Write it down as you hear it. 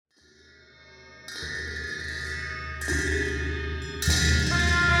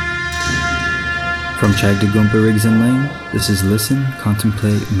From Chagdagompa Riggs and Lane, this is Listen,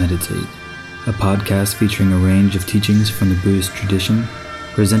 Contemplate, Meditate, a podcast featuring a range of teachings from the Buddhist tradition,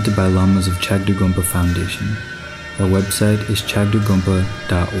 presented by Lamas of Chagdagompa Foundation. Our website is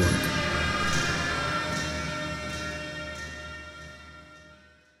chagdagompa.org.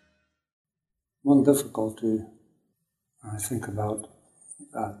 One difficulty when I think about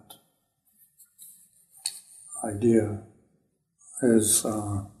that idea is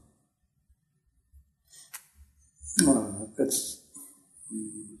I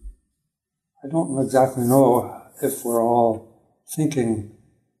don't exactly know if we're all thinking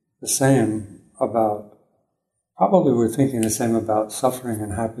the same about, probably we're thinking the same about suffering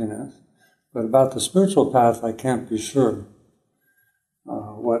and happiness, but about the spiritual path I can't be sure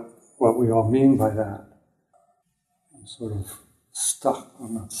what we all mean by that. I'm sort of stuck,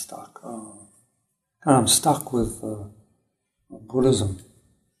 I'm not stuck, I'm stuck with Buddhism,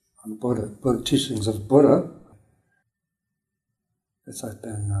 and Buddha teachings of Buddha. I've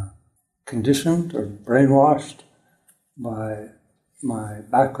been conditioned or brainwashed by my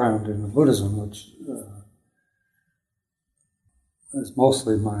background in Buddhism, which is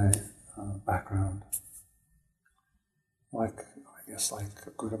mostly my background. Like a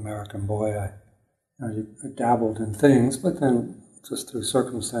good American boy, I dabbled in things, but then just through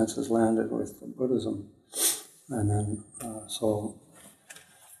circumstances landed with Buddhism. And then,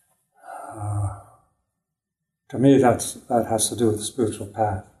 to me, that has to do with the spiritual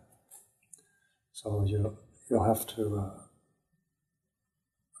path. So you'll have to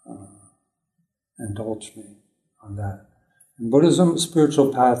indulge me on that. In Buddhism, the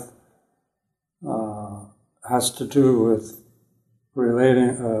spiritual path has to do with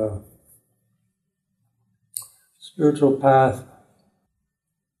relating. Spiritual path,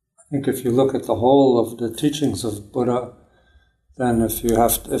 I think if you look at the whole of the teachings of Buddha, then if you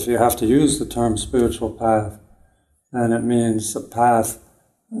have to use the term spiritual path, then it means a path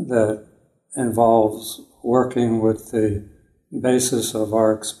that involves working with the basis of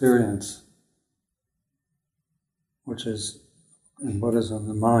our experience, which is, in Buddhism,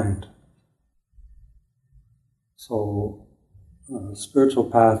 the mind. So, spiritual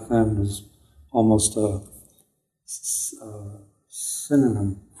path then is almost a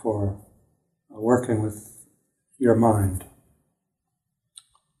synonym for working with your mind,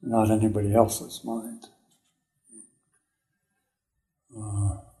 not anybody else's mind.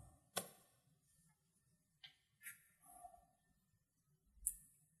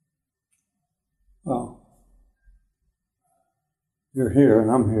 Well, you're here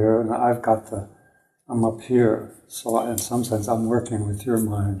and I'm here, and I'm up here, so in some sense I'm working with your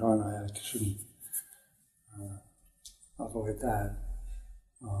mind, aren't I? I shouldn't avoid that.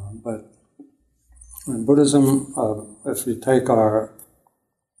 But in Buddhism, if we take our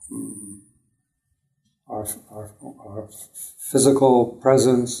physical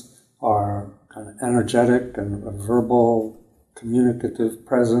presence, our kind of energetic and verbal communicative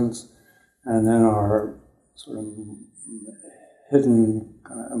presence, and then our sort of hidden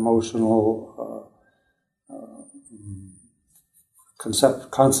kind of emotional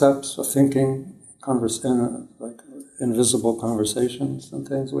concepts of thinking, like invisible conversations and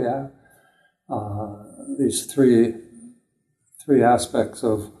things we have. These three aspects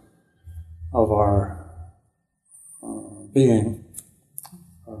of our being,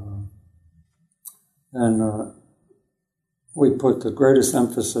 and we put the greatest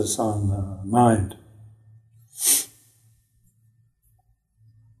emphasis on the mind.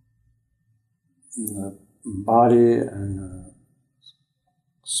 The body and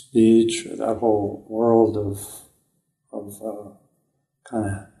speech, that whole world of kind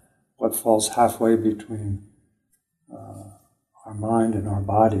of what falls halfway between our mind and our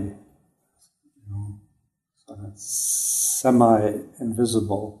body. So that's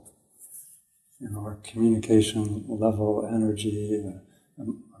semi-invisible. Our communication level, energy,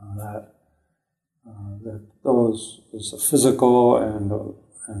 that those is a physical and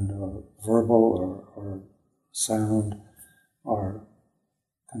verbal or sound are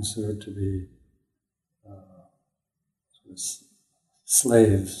considered to be sort of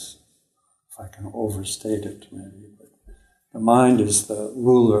slaves, if I can overstate it maybe. But the mind is the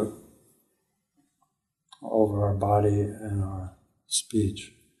ruler over our body and our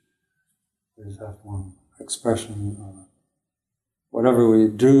speech. There's that one expression. Whatever we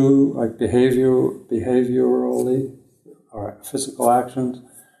do, like behaviorally, our physical actions,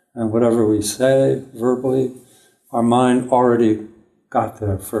 and whatever we say verbally, our mind already got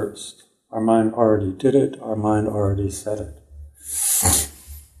there first. Our mind already did it. Our mind already said it.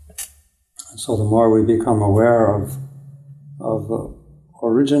 And so the more we become aware of the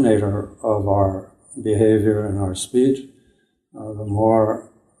originator of our behavior and our speech, the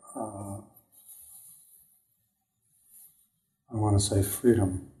more, I want to say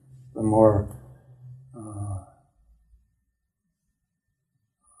freedom, the more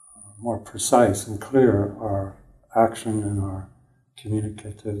precise and clear our action and our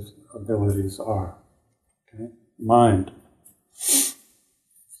communicative abilities are. Okay? Mind.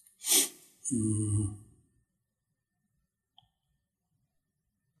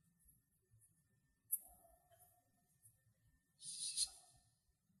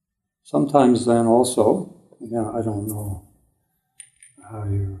 Sometimes then also, again, I don't know how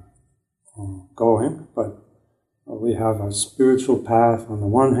you're going, but we have a spiritual path on the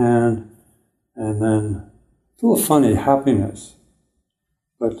one hand, and then it's a little funny, happiness.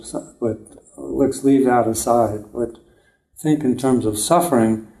 But let's leave that aside. But think in terms of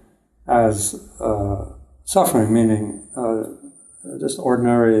suffering as suffering, meaning just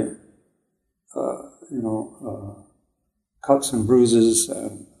ordinary, cuts and bruises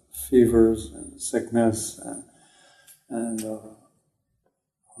and fevers and sickness and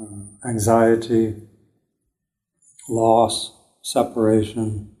anxiety, loss,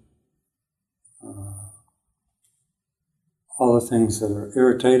 separation, all the things that are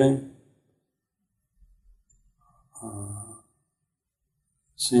irritating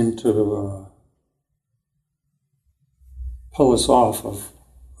seem to pull us off of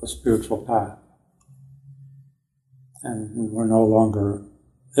a spiritual path. And we're no longer,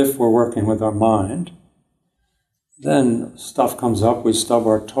 if we're working with our mind, then stuff comes up, we stub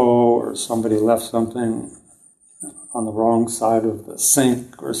our toe, or somebody left something on the wrong side of the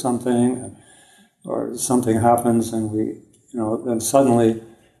sink or something, or something happens and we, then suddenly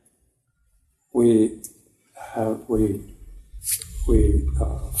we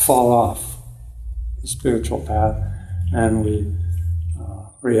fall off the spiritual path and we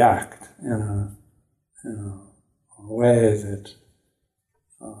react in a way that,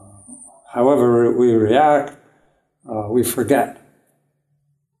 however we react, we forget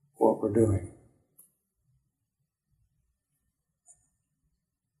what we're doing.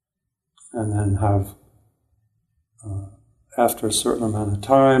 And then have, after a certain amount of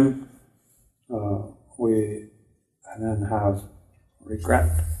time, we then have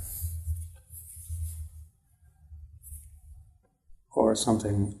regret or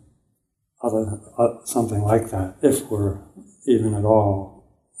something something like that, if we're even at all,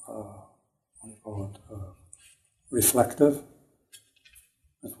 reflective.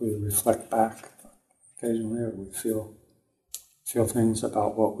 If we reflect back occasionally, or we feel things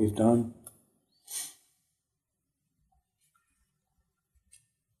about what we've done.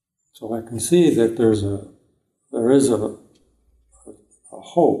 So I can see that there is a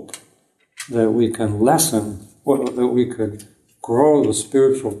hope that we can lessen, that we could grow the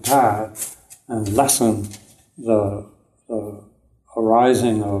spiritual path and lessen the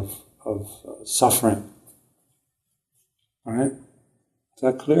arising of suffering. All right? Is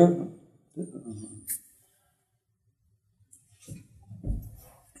that clear?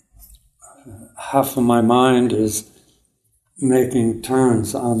 Half of my mind is making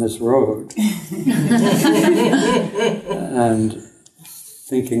turns on this road and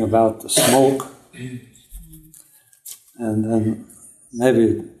thinking about the smoke, and then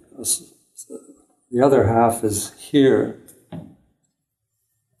maybe the other half is here,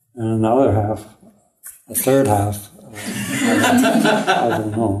 and the third half, I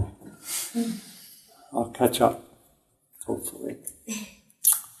don't know. I'll catch up, hopefully.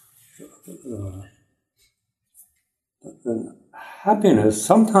 The happiness,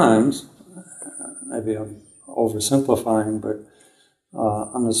 sometimes, maybe I'm oversimplifying, but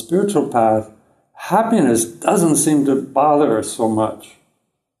on the spiritual path, happiness doesn't seem to bother us so much.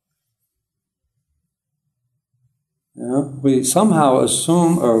 We somehow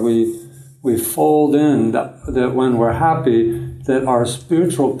assume, or we fold in that when we're happy, that our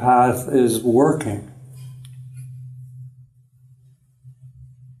spiritual path is working.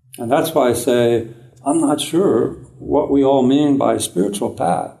 And that's why I say, I'm not sure what we all mean by spiritual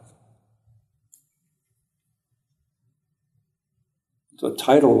path. It's a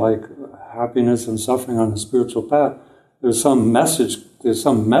title like Happiness and Suffering on the Spiritual Path. There's some message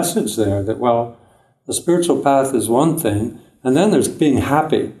there that, well, the spiritual path is one thing, and then there's being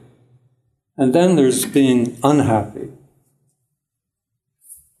happy, and then there's being unhappy.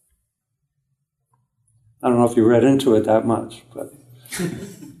 I don't know if you read into it that much, but...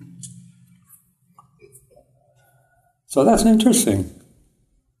 So that's interesting,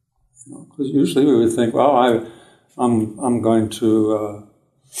 because usually we would think, well, I'm going to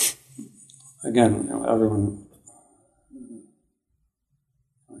again, everyone,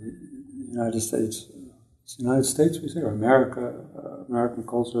 United States, it's the United States we say, or America, American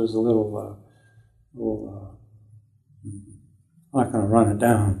culture is a little, I'm not going to run it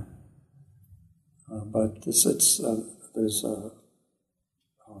down, but there's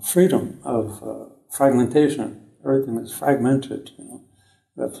freedom of fragmentation. Everything is fragmented.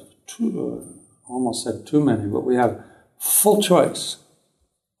 We have almost said too many, but we have full choice,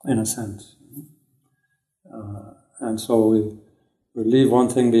 in a sense. And so we leave one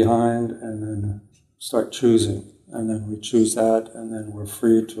thing behind and then start choosing. And then we choose that, and then we're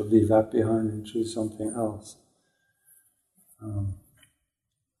free to leave that behind and choose something else.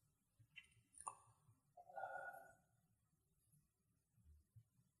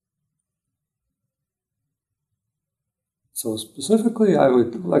 So specifically, I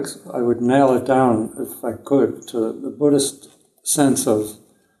would nail it down, if I could, to the Buddhist sense of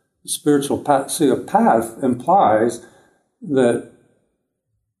spiritual path. See, a path implies that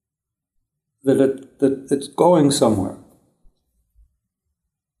it's going somewhere.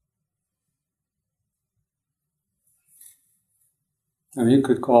 And you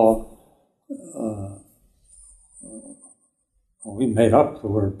could call, we made up the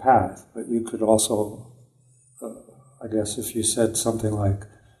word path, but you could also, I guess if you said something like,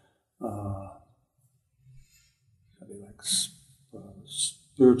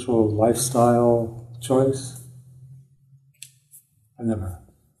 spiritual lifestyle choice. I never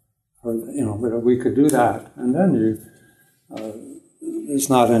heard, but we could do that. And then there's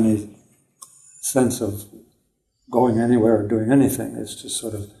not any sense of going anywhere or doing anything. It's just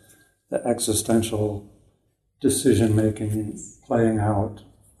sort of the existential decision-making playing out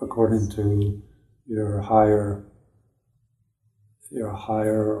according to your higher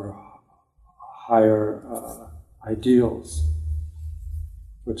ideals,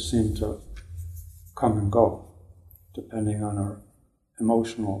 which seem to come and go, depending on our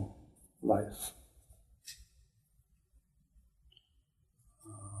emotional life.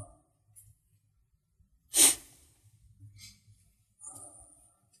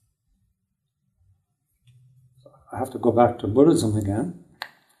 I have to go back to Buddhism again.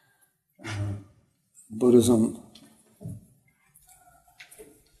 Buddhism, is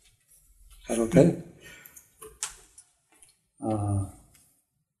that okay?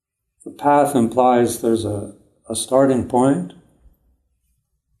 The path implies there's a starting point,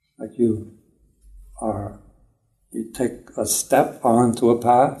 like you take a step onto a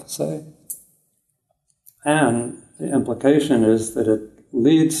path, say, and the implication is that it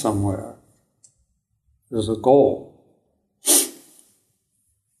leads somewhere. There's a goal.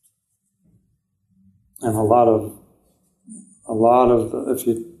 And a lot of if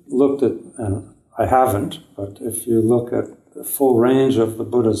you looked at, and I haven't, but if you look at the full range of the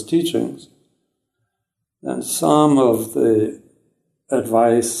Buddha's teachings, then some of the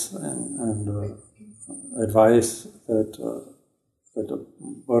advice and advice that the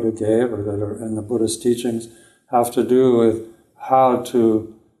Buddha gave, or that are in the Buddha's teachings, have to do with how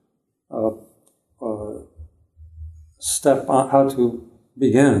to step on, how to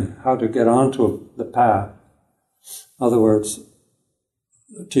begin, how to get onto the path. In other words,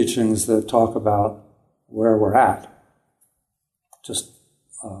 teachings that talk about where we're at, just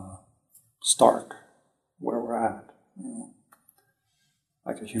stark where we're at,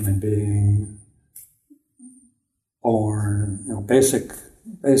 like a human being, born, basic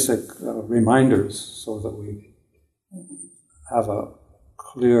reminders, so that we have a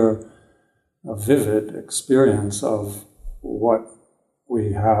clear, a vivid experience of what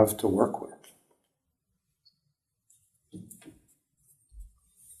we have to work with.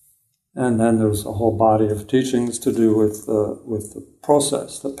 And then there's a whole body of teachings to do with the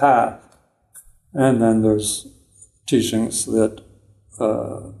process, the path. And then there's teachings that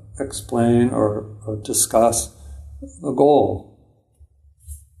explain or discuss the goal.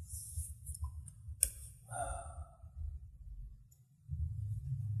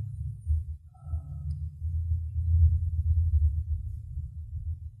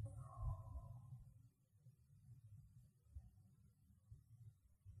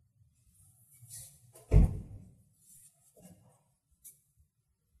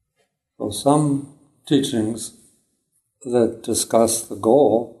 So some teachings that discuss the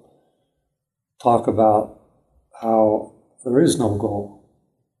goal talk about how there is no goal.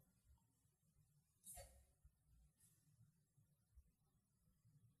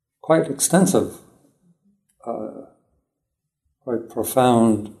 Quite extensive, quite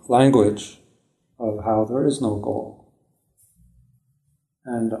profound language of how there is no goal.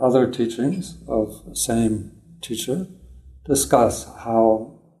 And other teachings of the same teacher discuss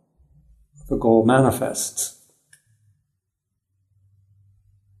how the goal manifests.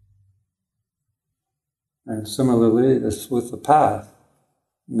 And similarly, this with the path.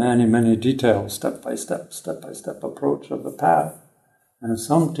 Many, many details, step-by-step approach of the path. And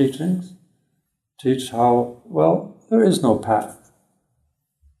some teachings teach how, well, there is no path.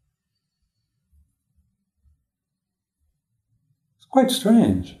 It's quite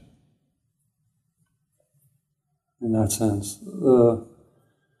strange in that sense.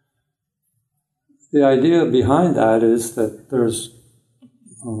 The idea behind that is that there's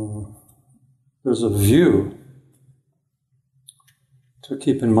a view to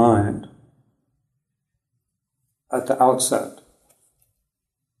keep in mind at the outset.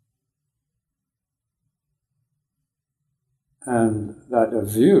 And that a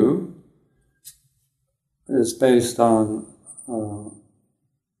view is based on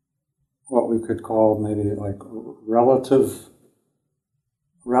what we could call maybe like relative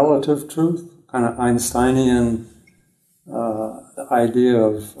truth, kind of Einsteinian idea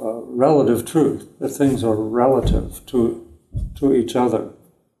of relative truth, that things are relative to each other.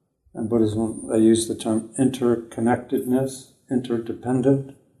 In Buddhism, they use the term interconnectedness,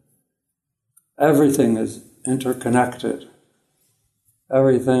 interdependent. Everything is interconnected.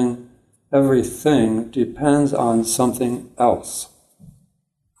 Everything depends on something else.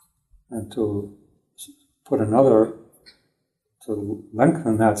 And to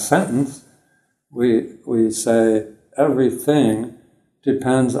lengthen that sentence, we say everything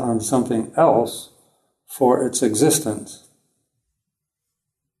depends on something else for its existence.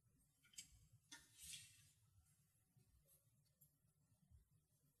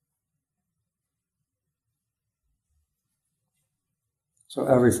 So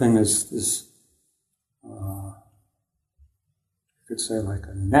everything is you could say like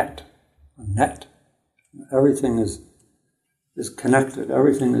a net. Everything is connected.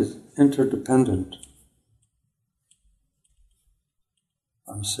 Everything is interdependent.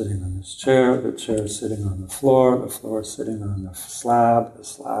 I'm sitting on this chair, the chair is sitting on the floor is sitting on the slab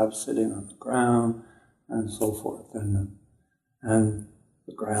sitting on the ground, and so forth. And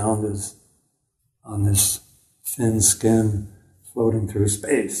the ground is on this thin skin floating through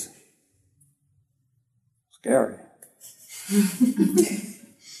space. Scary.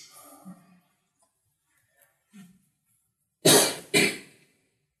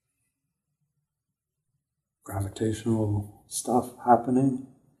 Gravitational stuff happening.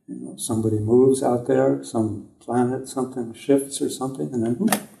 Somebody moves out there, some planet, something shifts or something, and then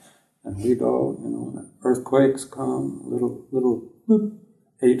and we go. And earthquakes come. Little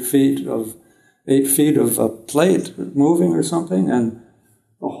 8 feet of a plate moving or something, and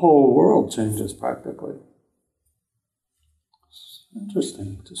the whole world changes practically. It's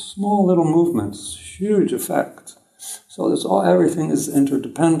interesting. Just small little movements, huge effects. So everything is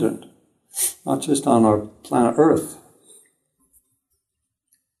interdependent, not just on our planet Earth.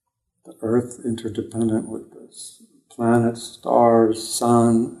 The Earth interdependent with the planets, stars,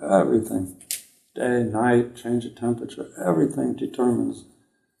 sun, everything. Day, night, change of temperature, everything determines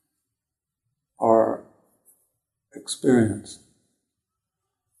our experience.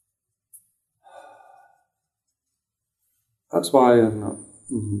 That's why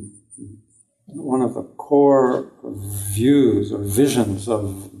one of the core views or visions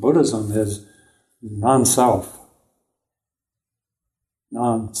of Buddhism is non-self.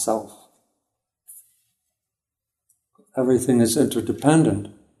 Non-self. Everything is interdependent.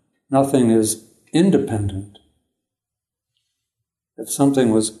 Nothing is independent. If something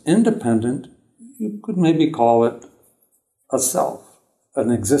was independent, you could maybe call it a self,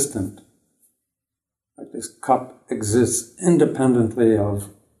 an existent. Like this cup exists independently of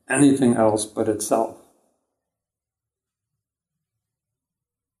anything else but itself.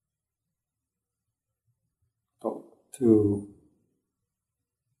 So to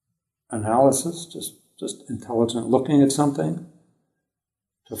analysis, just intelligent looking at something,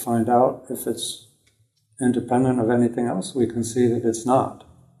 to find out if it's independent of anything else, we can see that it's not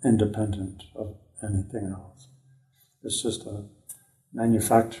independent of anything else. It's just a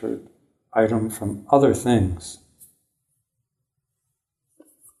manufactured item from other things.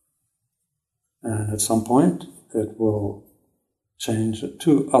 And at some point, it will change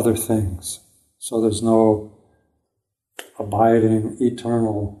to other things. So there's no abiding,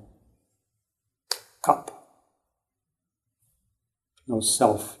 eternal cup. No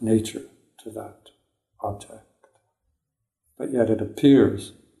self-nature to that object. But yet it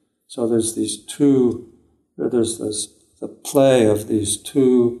appears. So there's the play of these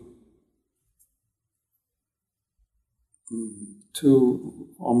two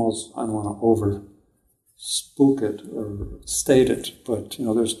almost, I don't want to spook it or state it, but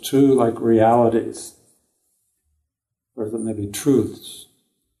there's two like realities, or maybe truths.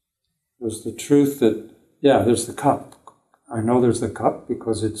 There's the truth that, there's the cup. I know there's the cup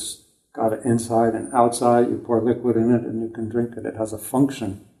because it's got an inside and outside. You pour liquid in it and you can drink it. It has a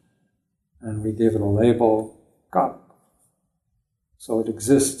function. And we give it a label, cup. So it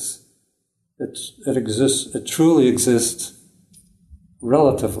exists. It exists. It truly exists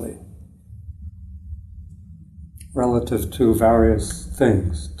relative to various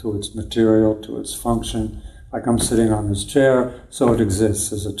things, to its material, to its function. Like I'm sitting on this chair, so it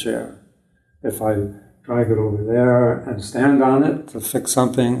exists as a chair. If I drag it over there and stand on it to fix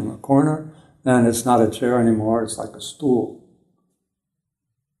something in the corner, then it's not a chair anymore, it's like a stool.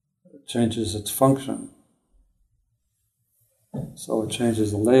 It changes its function. So it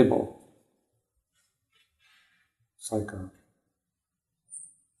changes the label. It's like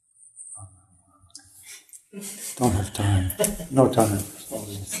don't have time. No time for all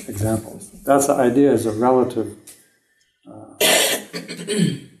these examples. That's the idea, is a relative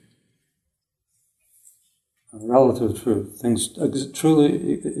truth. Things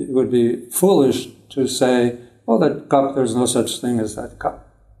truly, it would be foolish to say, "Oh, that cup, there's no such thing as that cup."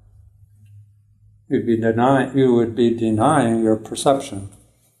 You would be denying your perception.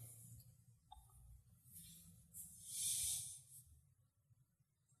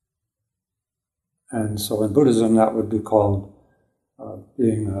 And so in Buddhism, that would be called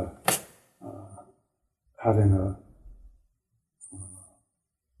having a,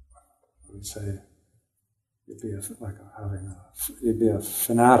 what would say, you'd be a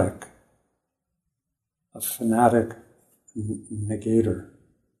fanatic negator.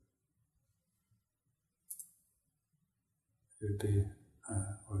 You'd be,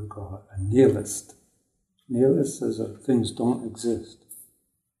 what do you call it, a nihilist. Nihilist says that things don't exist.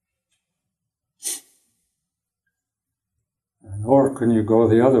 Nor can you go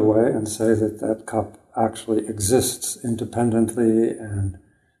the other way and say that that cup actually exists independently and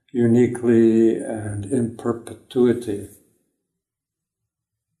uniquely and in perpetuity.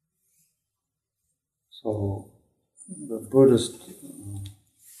 So the Buddhist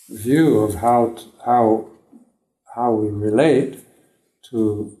view of how we relate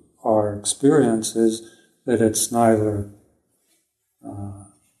to our experience is that it's neither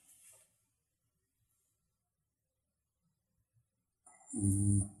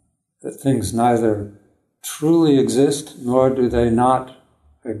that things neither truly exist nor do they not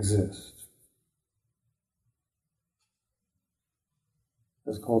exist.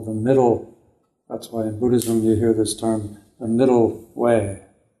 It's called the middle. That's why in Buddhism you hear this term, the middle way.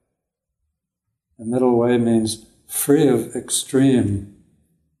 The middle way means free of extreme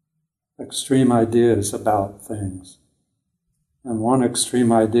ideas about things. And one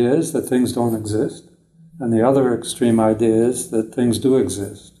extreme idea is that things don't exist, and the other extreme idea is that things do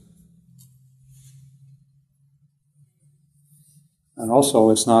exist. And also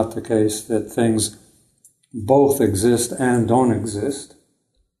it's not the case that things both exist and don't exist.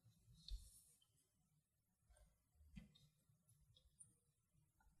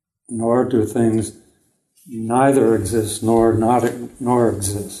 Nor do things neither exist nor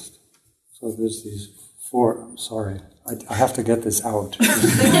exist. So there's these four. I'm sorry, I have to get this out.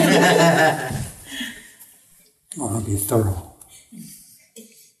 I want to be thorough.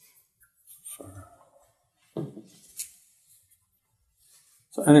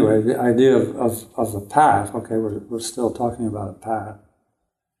 So anyway, the idea of a path, okay, we're still talking about a path,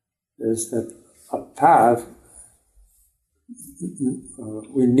 is that a path,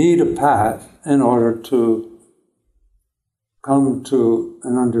 we need a path in order to come to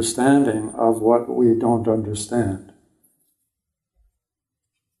an understanding of what we don't understand.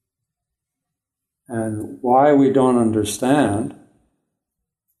 And why we don't understand,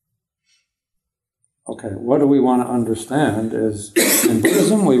 okay, what do we want to understand is, in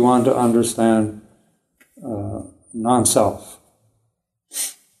Buddhism we want to understand non-self.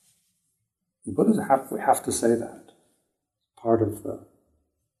 In Buddhism we have to say that. Part of the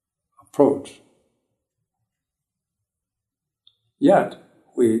approach. Yet,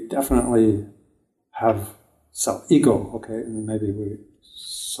 we definitely have self-ego, okay, and maybe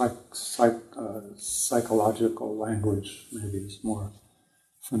psychological language maybe is more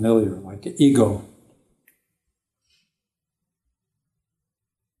familiar, like ego.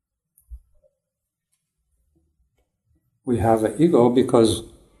 We have an ego because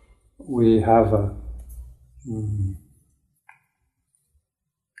we have a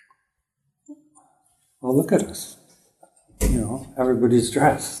well, look at us. Everybody's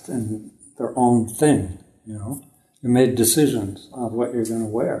dressed in their own thing, You made decisions on what you're going to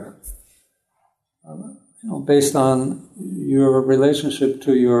wear. based on your relationship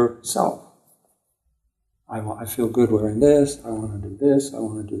to yourself. I feel good wearing this, I want to do this, I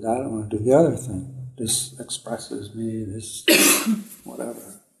want to do that, I want to do the other thing. This expresses me, this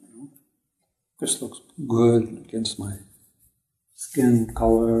whatever. This looks good against my skin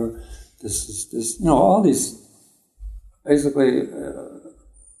color. This is this. All these. Basically,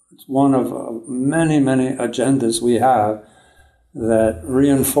 it's one of many, many agendas we have that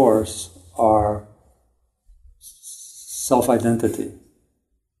reinforce our self-identity.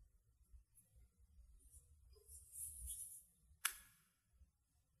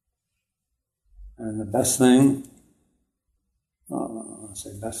 And the best thing, I'll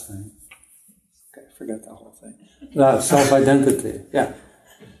say best thing. Okay, forget that whole thing. That self-identity, yeah.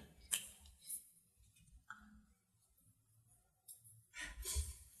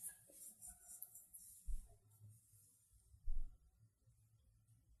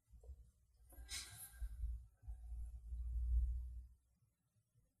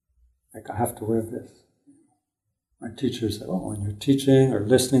 Like, I have to wear this. My teacher said, when you're teaching or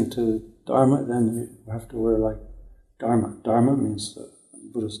listening to Dharma, then you have to wear like Dharma. Dharma means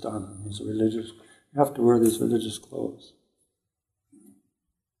Buddhist Dharma, means religious. You have to wear these religious clothes.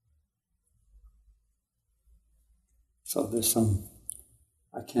 So there's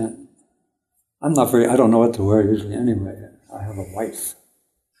I don't know what to wear usually anyway. I have a wife,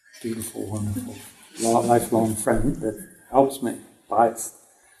 beautiful, wonderful, lifelong friend that helps me, buys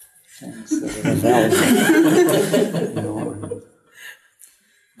things that are available.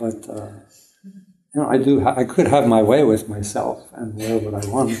 But I could have my way with myself and wear what I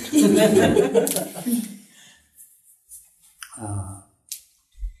wanted to.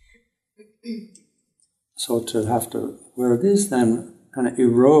 So to have to wear this then kind of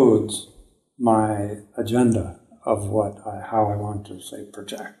erodes my agenda of how I want to, say,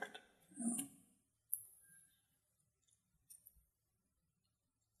 project.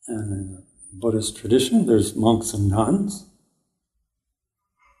 And in the Buddhist tradition, there's monks and nuns,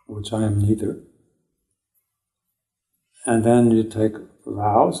 which I am neither. And then you take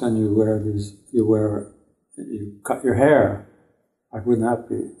vows and you cut your hair. Like, wouldn't that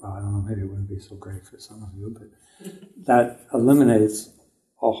be, I don't know, maybe it wouldn't be so great for some of you, but that eliminates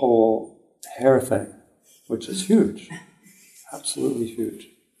a whole hair thing, which is huge, absolutely huge,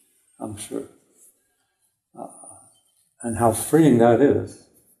 I'm sure. And how freeing that is.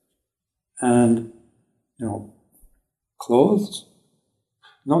 And, clothes,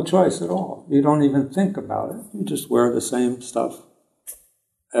 no choice at all. You don't even think about it. You just wear the same stuff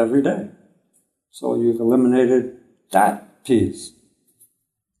every day. So you've eliminated that piece.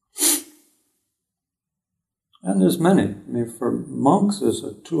 And there's many. For monks, there's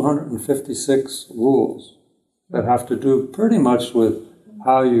 256 rules that have to do pretty much with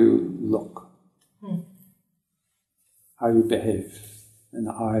how you look, how you behave in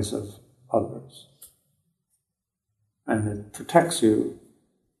the eyes of others. And it protects you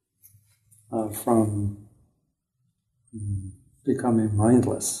from becoming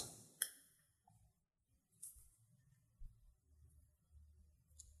mindless.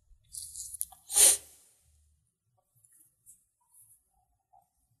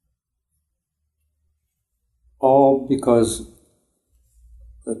 All because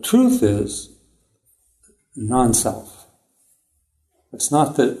the truth is non-self. It's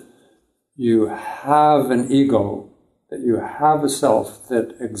not that you have an ego, that you have a self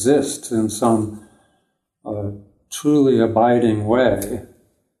that exists in some truly abiding way,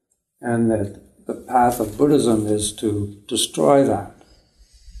 and that the path of Buddhism is to destroy that,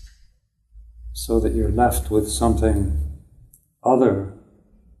 so that you're left with something other.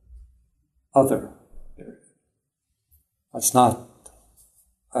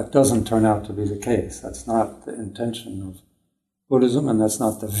 That doesn't turn out to be the case. That's not the intention of Buddhism, and that's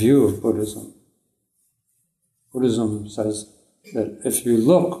not the view of Buddhism. Buddhism says that if you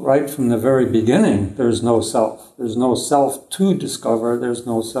look right from the very beginning, there's no self. There's no self to discover. There's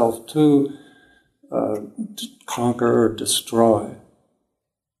no self to conquer or destroy.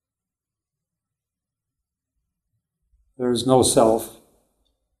 There's no self,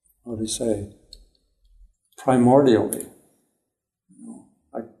 what do you say, primordially.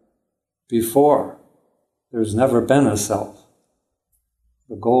 Like before, there's never been a self.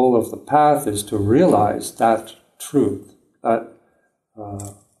 The goal of the path is to realize that truth, that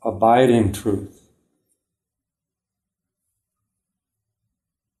abiding truth.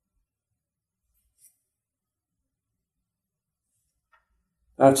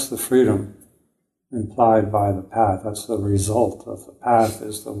 That's the freedom implied by the path. That's the result of the path,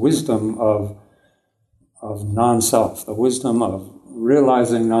 is the wisdom of non-self, the wisdom of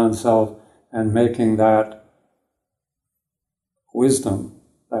realizing non-self and making that wisdom,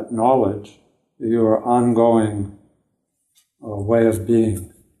 that knowledge, your ongoing way of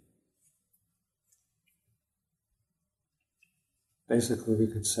being. Basically, we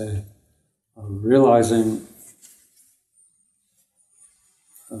could say, realizing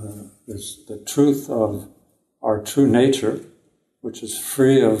the truth of our true nature, which is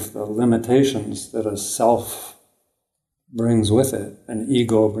free of the limitations that a self brings with it, an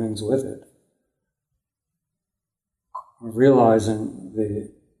ego brings with it. Realizing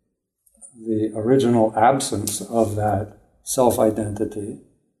the original absence of that self-identity,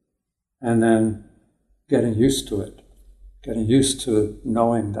 and then getting used to it, getting used to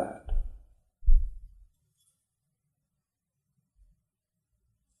knowing that.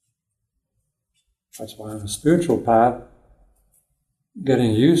 That's why on a spiritual path,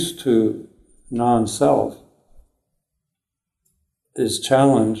 getting used to non-self is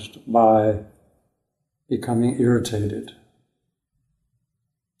challenged by becoming irritated.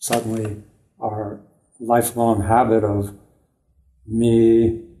 Suddenly, our lifelong habit of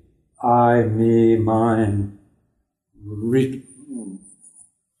me, I, me, mine,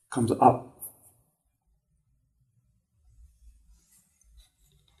 comes up.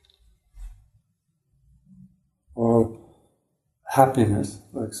 Or happiness,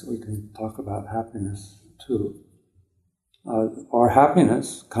 like so we can talk about happiness too. Our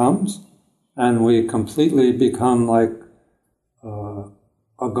happiness comes and we completely become like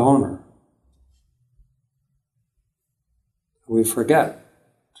a goner. We forget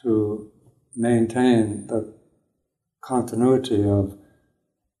to maintain the continuity of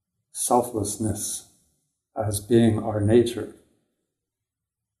selflessness as being our nature.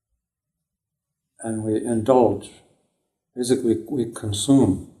 And we indulge. Basically, we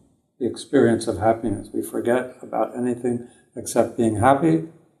consume the experience of happiness. We forget about anything except being happy.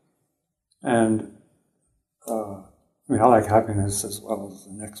 And I like happiness as well as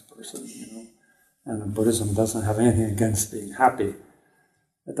the next person, And Buddhism doesn't have anything against being happy.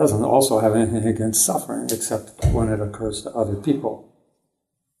 It doesn't also have anything against suffering, except when it occurs to other people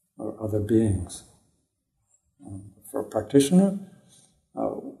or other beings. For a practitioner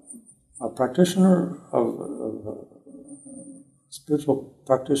of spiritual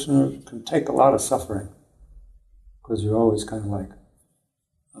practitioner can take a lot of suffering because you're always kind of like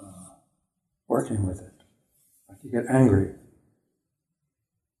working with it. Like you get angry.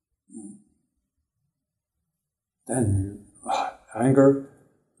 Then anger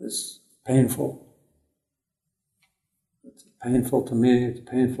is painful. It's painful to me, it's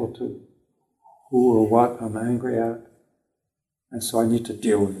painful to who or what I'm angry at. And so I need to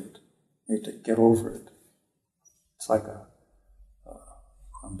deal with it. I need to get over it. It's like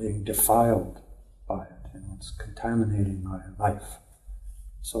I'm being defiled by it. It's contaminating my life.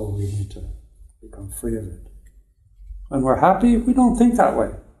 So we need to become free of it. When we're happy, we don't think that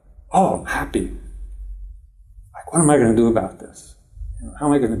way. Oh, I'm happy. Like, what am I going to do about this? How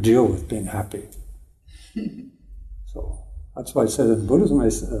am I going to deal with being happy? So that's why I said in Buddhism,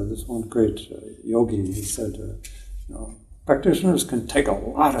 this one great yogi, he said, practitioners can take a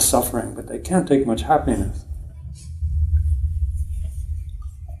lot of suffering, but they can't take much happiness.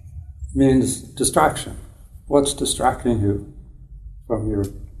 Means distraction. What's distracting you from your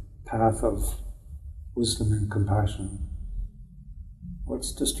path of wisdom and compassion?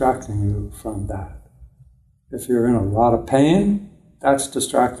 What's distracting you from that? If you're in a lot of pain, that's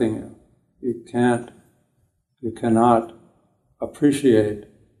distracting you. You cannot appreciate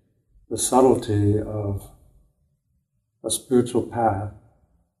the subtlety of a spiritual path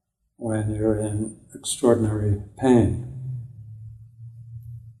when you're in extraordinary pain.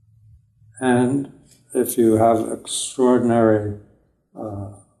 And if you have extraordinary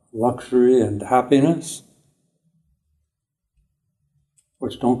luxury and happiness,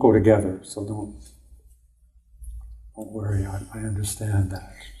 which don't go together, so don't worry, I understand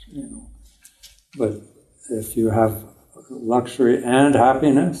that, But if you have luxury and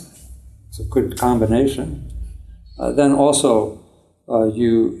happiness, it's a good combination, then also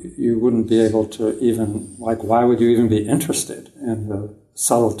you wouldn't be able to even, why would you even be interested in the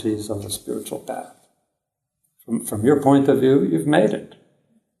subtleties of the spiritual path? From your point of view, you've made it.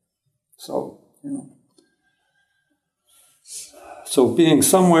 So, So being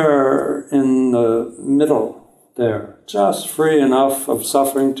somewhere in the middle there, just free enough of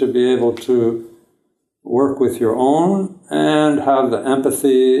suffering to be able to work with your own and have the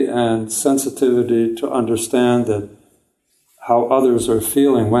empathy and sensitivity to understand that how others are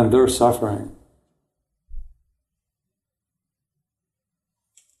feeling when they're suffering.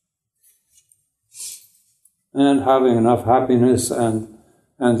 And having enough happiness and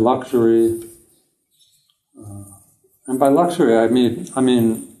and luxury. And by luxury, I mean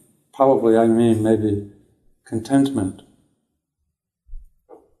maybe contentment.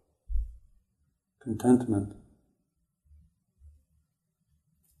 Contentment.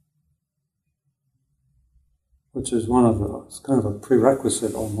 Which is it's kind of a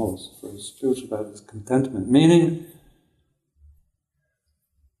prerequisite almost for spiritual path, is contentment. Meaning,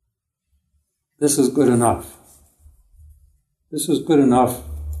 this is good enough. This is good enough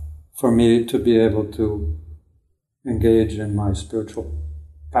for me to be able to engage in my spiritual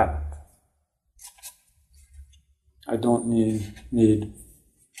path. I don't need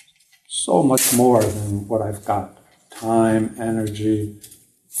so much more than what I've got. Time, energy,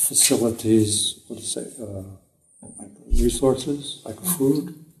 facilities, like resources, like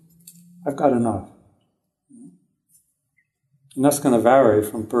food. I've got enough. And that's going to vary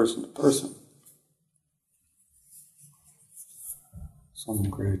from person to person. Some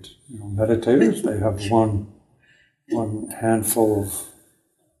great meditators, they have one handful of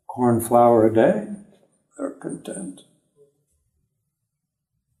corn flour a day. They're content.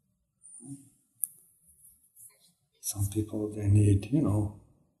 Some people, they need,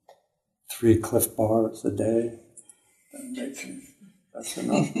 3 Cliff Bars a day. And that's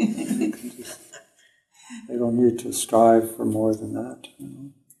enough. They don't need to strive for more than that.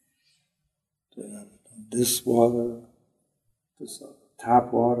 This water, this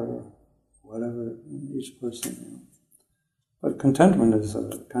tap water, whatever, each person. But contentment is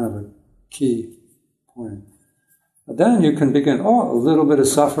kind of a key point. But then you can begin, a little bit of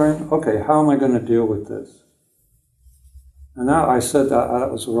suffering. Okay, how am I going to deal with this? And now I said that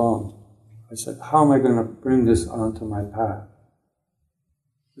was wrong. I said, how am I going to bring this onto my path?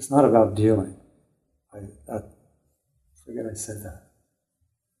 It's not about dealing. Forget I said that.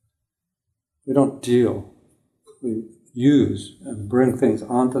 We don't deal. We use and bring things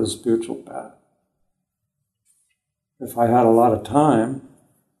onto the spiritual path. If I had a lot of time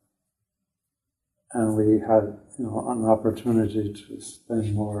and we had an opportunity to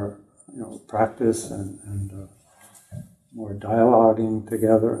spend more practice and more dialoguing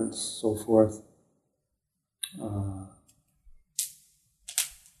together and so forth,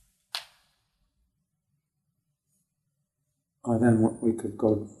 then we could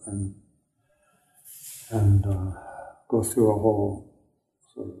go and go through a whole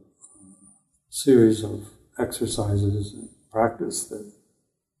sort of series of exercises and practice that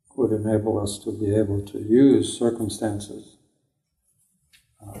would enable us to be able to use circumstances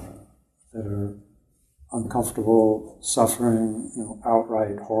that are uncomfortable, suffering,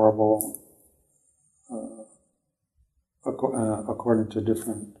 outright horrible, according to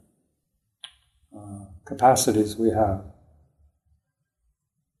different capacities we have.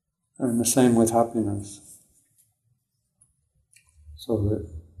 And the same with happiness. So that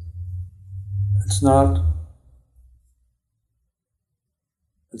it's not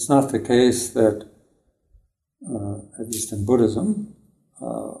the case that, at least in Buddhism,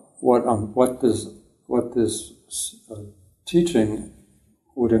 what this teaching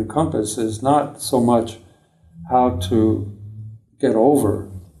would encompass is not so much how to get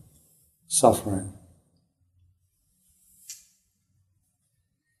over suffering.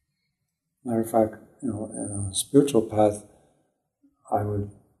 Matter of fact, in a spiritual path, I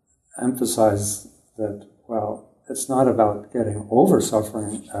would emphasize that, it's not about getting over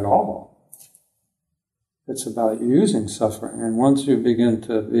suffering at all. It's about using suffering. And once you begin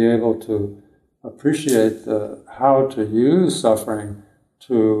to be able to appreciate how to use suffering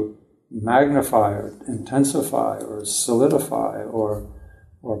to magnify or intensify or solidify or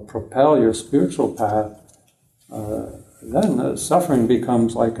propel your spiritual path, then the suffering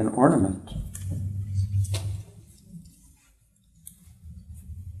becomes like an ornament.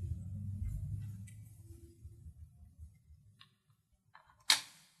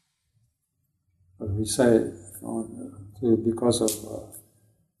 But we say, because of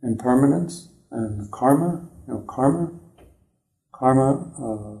impermanence and karma,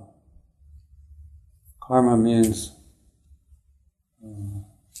 karma means,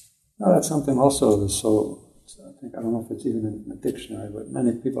 that's something also that's so, I don't know if it's even in the dictionary, but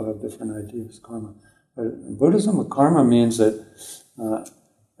many people have different ideas, karma. But in Buddhism, karma means that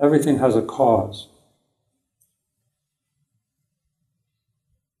everything has a cause.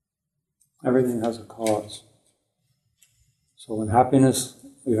 Everything has a cause. So when happiness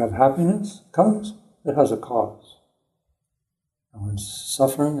comes, it has a cause. And when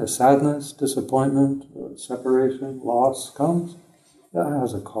suffering, sadness, disappointment, separation, loss comes, that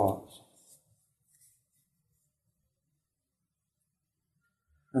has a cause.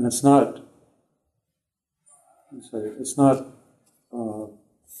 And it's not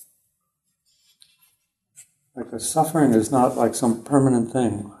Like, the suffering is not like some permanent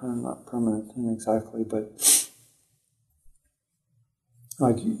thing. Not permanent thing exactly, but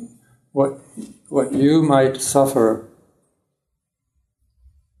like what you might suffer,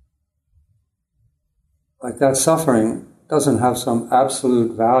 like that suffering doesn't have some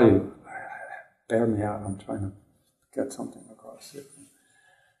absolute value. Bear me out, I'm trying to get something across here.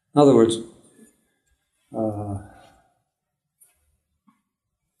 In other words,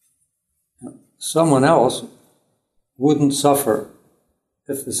 someone else wouldn't suffer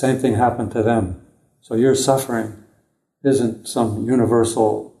if the same thing happened to them. So your suffering isn't some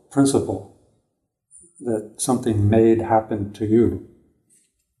universal principle that something made happen to you.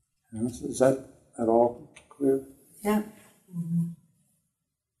 Is that at all clear? Yeah. Mm-hmm.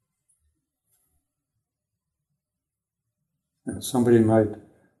 Somebody might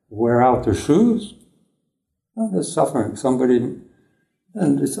wear out their shoes. Oh, they're suffering. Somebody,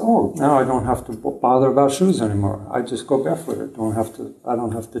 and it's, oh, now I don't have to bother about shoes anymore. I just go barefooted. I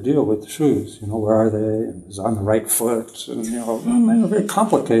don't have to deal with the shoes. Where are they? And is it on the right foot? And very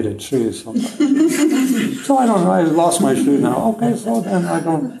complicated shoes sometimes. So I don't know. I lost my shoe now. Okay, so then I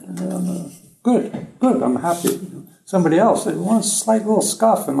don't. Good. I'm happy. Somebody else, they want a slight little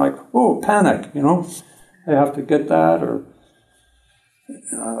scuff and like, oh, panic. They have to get that, or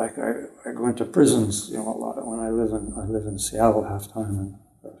like I go into prisons, a lot. When I live in Seattle half time,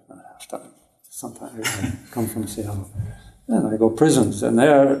 not half time. Sometimes I come from Seattle, and I go prisons, and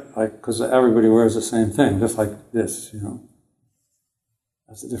they're like, because everybody wears the same thing, just like this,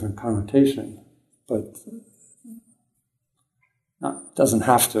 That's a different connotation, but it doesn't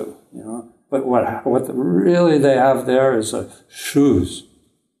have to, But what really they have there is shoes,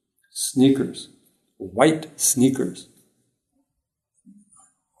 sneakers, white sneakers.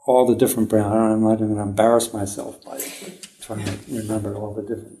 All the different brands. I'm not even going to embarrass myself by trying to remember all the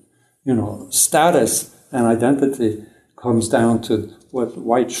different, status and identity comes down to what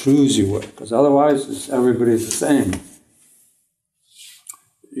white shoes you wear, because otherwise everybody's the same.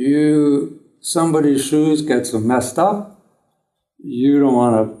 Somebody's shoes gets messed up, you don't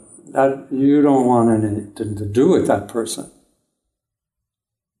want anything to do with that person.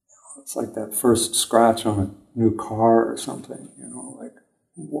 It's like that first scratch on a new car or something, like,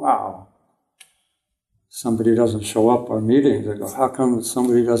 wow. Somebody doesn't show up our meetings. I go, how come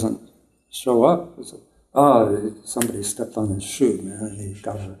somebody doesn't show up? It's like, oh, somebody stepped on his shoe, man. He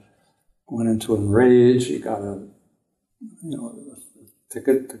went into a rage. He got a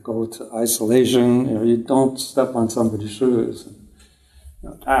ticket to go to isolation. You don't step on somebody's shoes.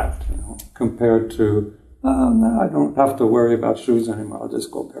 Compared to, no, I don't have to worry about shoes anymore. I'll just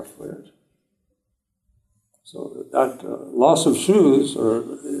go barefooted. So that loss of shoes, or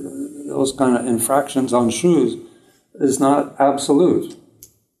those kind of infractions on shoes, is not absolute.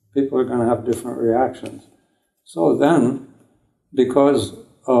 People are going to have different reactions. So then, because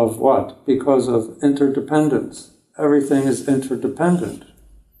of what? Because of interdependence. Everything is interdependent.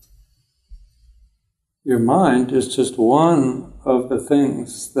 Your mind is just one of the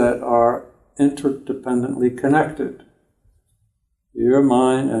things that are interdependently connected. Your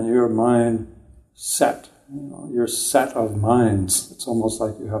mind and your mind set. Your set of minds. It's almost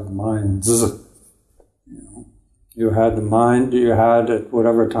like you have minds. You had the mind you had at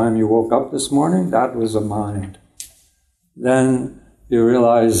whatever time you woke up this morning, that was a mind. Then you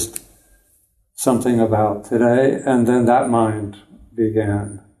realized something about today, and then that mind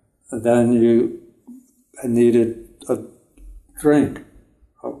began. And then you needed a drink,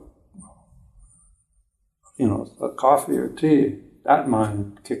 a coffee or tea. That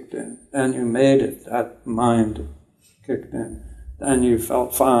mind kicked in. Then you made it. That mind kicked in. Then you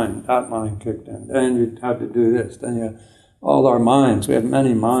felt fine. That mind kicked in. Then you had to do this. Then all our minds, we have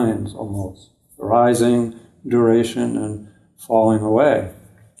many minds almost, rising, duration, and falling away.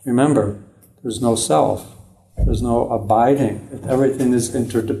 Remember, there's no self. There's no abiding. Everything is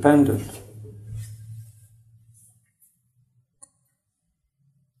interdependent.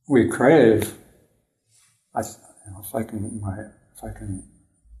 We crave, if I can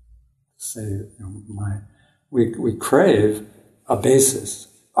say, we crave a basis.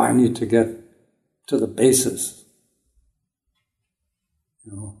 I need to get to the basis.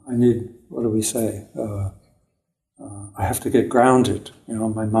 I need, what do we say? I have to get grounded.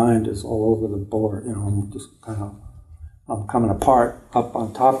 My mind is all over the board. I'm just I'm coming apart up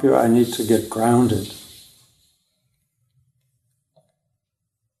on top here. I need to get grounded.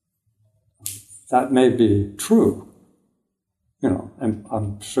 That may be true. And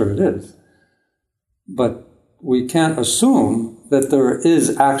I'm sure it is. But we can't assume that there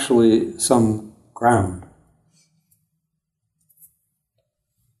is actually some ground.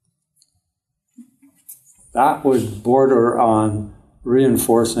 that would border on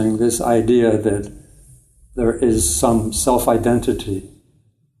reinforcing this idea that there is some self-identity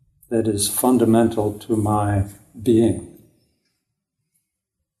that is fundamental to my being.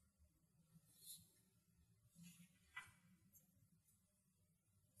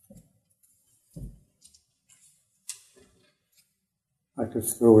 Like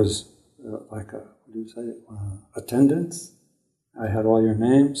if there was attendance, I had all your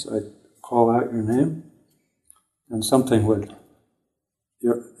names, I'd call out your name, and something would,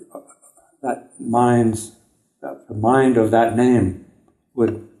 the mind of that name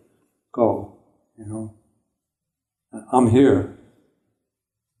would go, I'm here.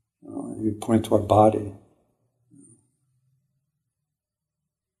 You point to our body.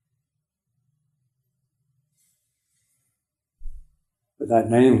 But that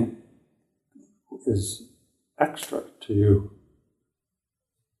name is extra to you.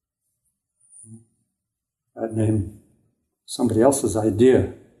 That name, somebody else's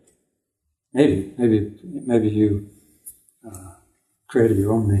idea. Maybe you created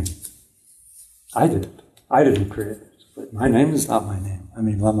your own name. I didn't. I didn't create it. But my name is not my name. I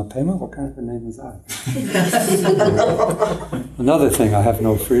mean, Lama Pema, what kind of a name is that? Another thing, I have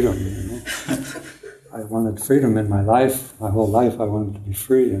no freedom. I wanted freedom in my life. My whole life I wanted to be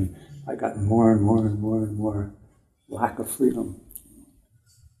free, and I got more and more and more and more lack of freedom.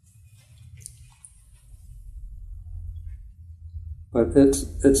 But it's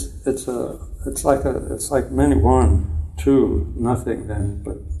like many one, two, nothing then,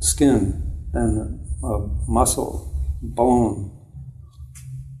 but skin, then muscle, bone,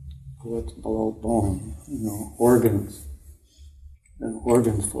 what's below bone, organs, and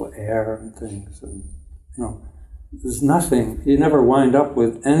organs full of air and things, and there's nothing. You never wind up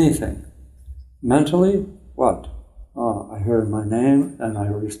with anything. Mentally, what? Oh, I hear my name and I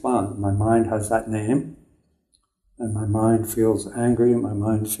respond. My mind has that name. And my mind feels angry, my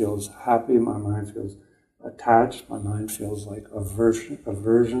mind feels happy, my mind feels attached, my mind feels like aversion.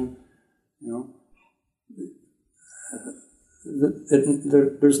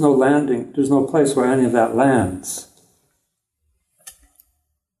 There's no landing, there's no place where any of that lands.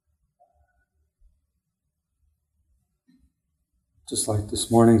 Just like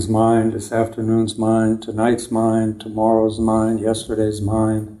this morning's mind, this afternoon's mind, tonight's mind, tomorrow's mind, yesterday's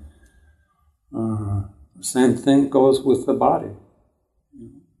mind. Same thing goes with the body.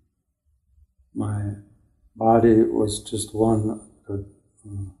 My body was just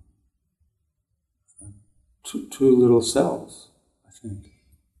two little cells, I think.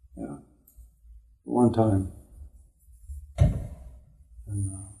 Yeah, one time.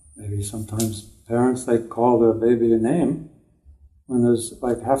 And maybe sometimes parents, they call their baby a name when there's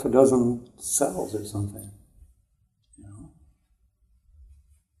like half a dozen cells or something.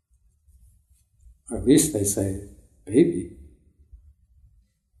 Or at least they say, baby.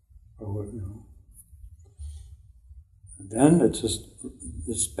 Or, And then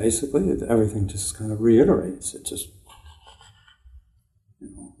it's basically, everything just kind of reiterates. It just,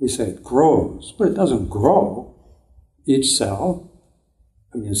 we say it grows, but it doesn't grow. Each cell,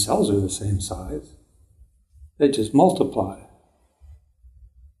 cells are the same size. They just multiply.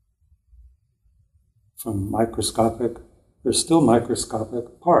 From microscopic, there's still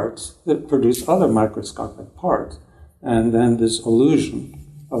microscopic parts that produce other microscopic parts. And then this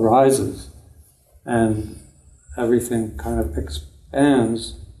illusion arises, and everything kind of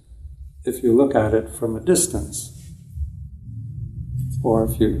expands if you look at it from a distance. Or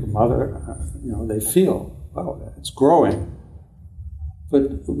if your mother, they feel, it's growing.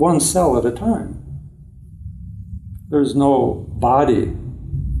 But one cell at a time. There's no body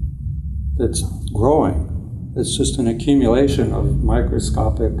that's growing. It's just an accumulation of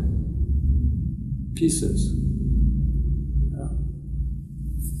microscopic pieces. Yeah.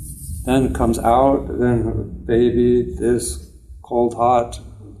 Then comes out, then a baby, this, cold, hot,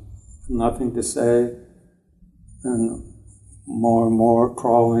 nothing to say, and more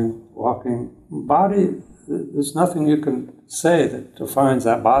crawling, walking. Body, there's nothing you can say that defines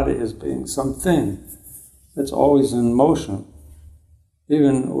that body as being something. It's always in motion.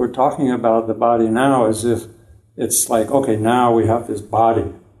 Even we're talking about the body now as if it's like, okay, now we have this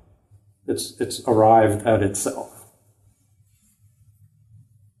body. It's arrived at itself.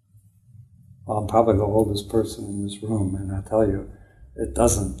 Well, I'm probably the oldest person in this room, and I tell you, it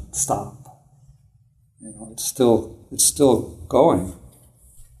doesn't stop. It's still going.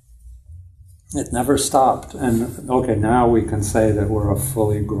 It never stopped. And okay, now we can say that we're a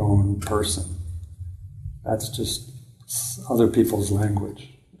fully grown person. That's just other people's language.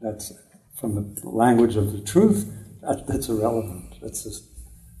 That's from the language of the truth, that's irrelevant. That's just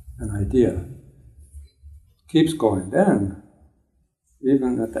an idea. keeps going. Then,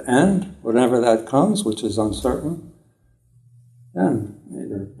 even at the end, whenever that comes, which is uncertain, then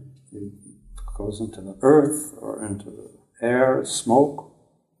either it goes into the earth or into the air, smoke,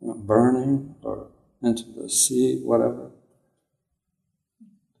 burning, or into the sea, whatever.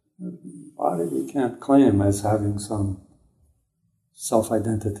 The body we can't claim as having some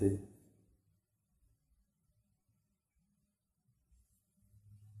self-identity.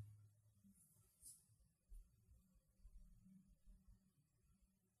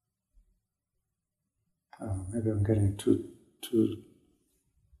 Maybe I'm getting too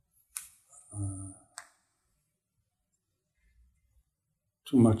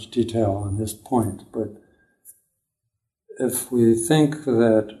much detail on this point, but if we think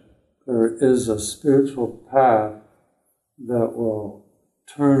that there is a spiritual path that will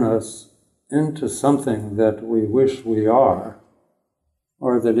turn us into something that we wish we are,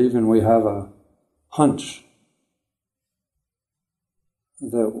 or that even we have a hunch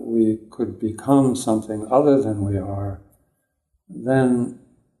that we could become something other than we are, then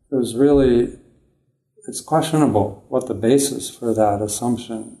it's questionable what the basis for that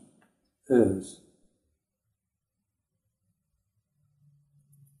assumption is.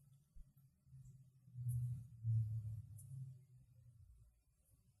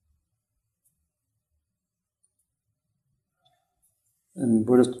 In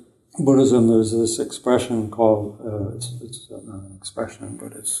Buddhism, there's this expression called, it's not an expression,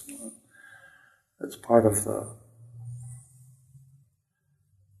 but it's part of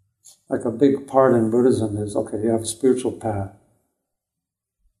like a big part in Buddhism is, okay, you have a spiritual path.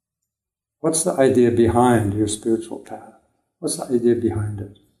 What's the idea behind your spiritual path? What's the idea behind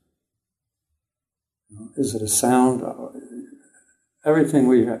it? Is it a sound? Everything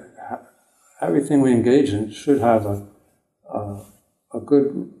we engage in should have a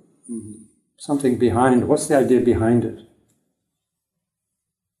good something behind. What's the idea behind it?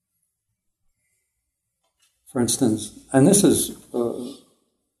 For instance, and this is,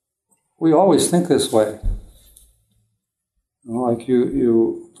 we always think this way. Like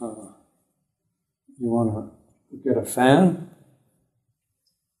you want to get a fan.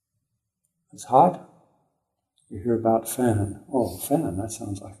 It's hot. You hear about fan. Oh, fan, that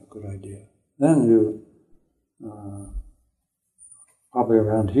sounds like a good idea. Then you, probably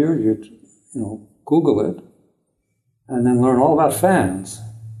around here, you Google it, and then learn all about fans,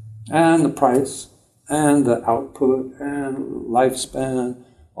 and the price, and the output, and lifespan,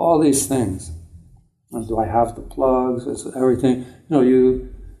 all these things. And do I have the plugs? Is everything? You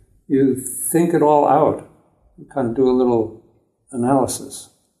think it all out. You kind of do a little analysis.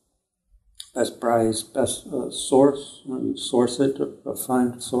 Best price, best source. You source it,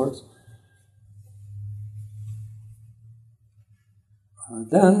 find source.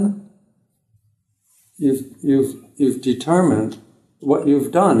 Then you've determined, what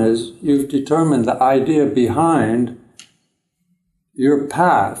you've done is you've determined the idea behind your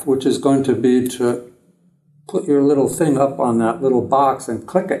path, which is going to be to put your little thing up on that little box and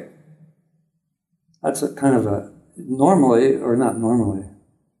click it. That's a kind of normally, or not normally,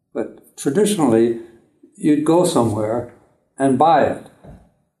 but traditionally, you'd go somewhere and buy it.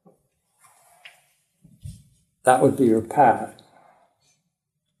 That would be your path.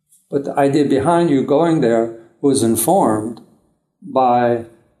 But the idea behind you going there was informed by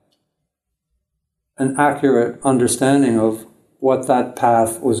an accurate understanding of what that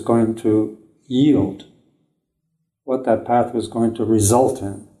path was going to yield, what that path was going to result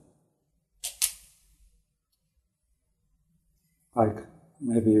in. Like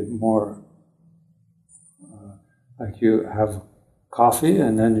maybe more, like you have coffee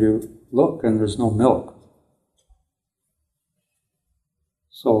and then you look and there's no milk.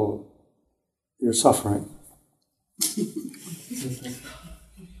 So you're suffering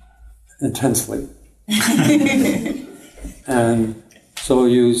intensely. And so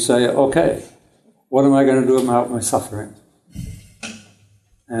you say, okay, what am I going to do about my suffering?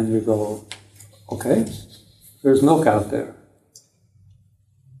 And you go, okay, there's milk out there.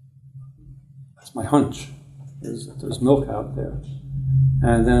 That's my hunch. There's milk out there.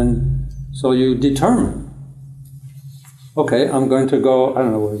 And then, so you determine, okay, I'm going to go, I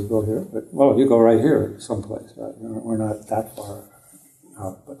don't know where you go here, but, well, you go right here someplace. Right? We're not that far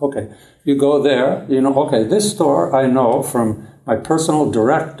out. But okay, you go there, okay, this store I know from my personal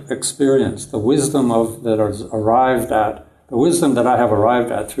direct experience, the wisdom that I have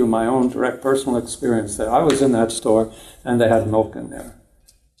arrived at through my own direct personal experience, that I was in that store and they had milk in there.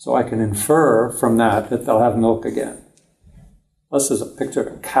 So I can infer from that they'll have milk again. This is a picture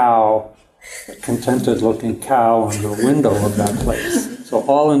of a cow, a contented-looking cow on the window of that place. So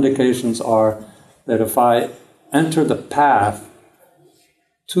all indications are that if I enter the path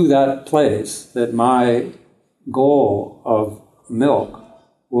to that place that my goal of milk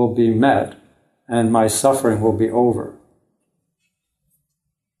will be met and my suffering will be over.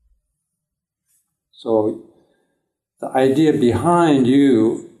 So the idea behind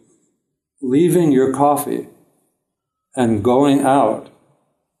you leaving your coffee and going out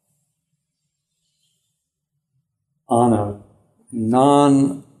on a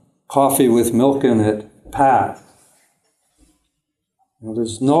non-coffee with milk in it path.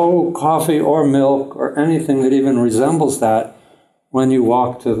 There's no coffee or milk or anything that even resembles that when you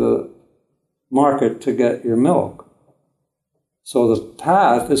walk to the market to get your milk. So the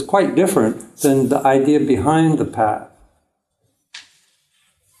path is quite different than the idea behind the path.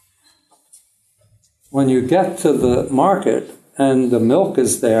 When you get to the market and the milk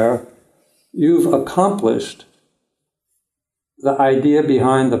is there, you've accomplished the idea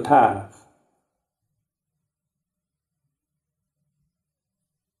behind the path.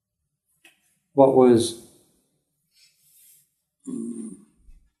 What was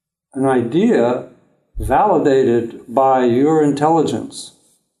an idea validated by your intelligence,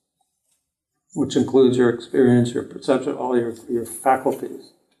 which includes your experience, your perception, all your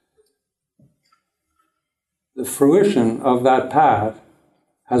faculties. The fruition of that path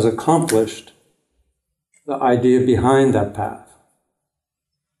has accomplished the idea behind that path.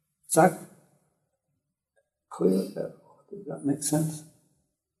 Is that clear? Does that make sense?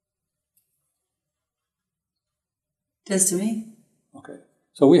 Does to me. Okay.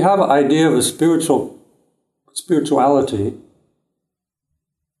 So we have an idea of a spirituality.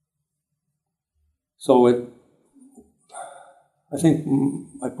 So I think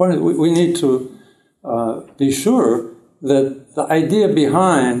my point is we need to be sure that the idea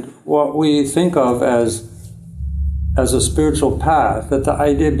behind what we think of as a spiritual path, that the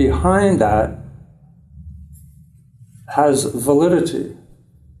idea behind that has validity.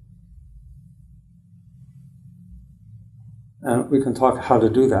 And we can talk how to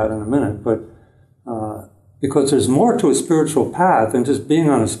do that in a minute, but because there's more to a spiritual path than just being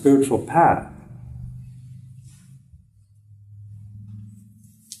on a spiritual path.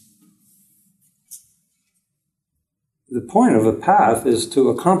 The point of a path is to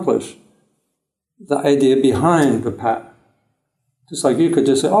accomplish the idea behind the path. Just like you could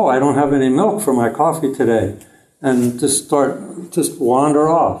just say, oh, I don't have any milk for my coffee today, and just wander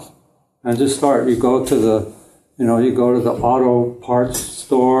off, and you go to the auto parts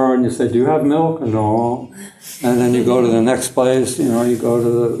store and you say, do you have milk? No. And then you go to the next place, you go to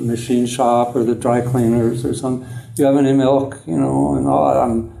the machine shop or the dry cleaners or something. Do you have any milk? And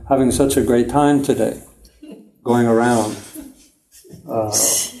I'm having such a great time today, going around,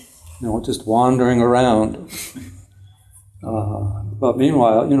 just wandering around. But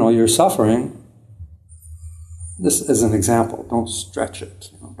meanwhile, you're suffering. This is an example. Don't stretch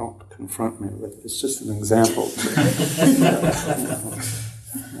it. Don't confront me with it. It's just an example.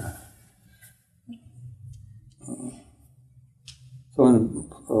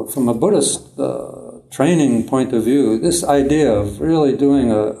 So from a Buddhist training point of view, this idea of really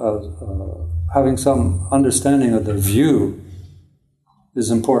doing having some understanding of the view is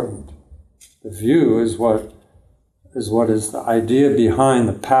important. The view is what is the idea behind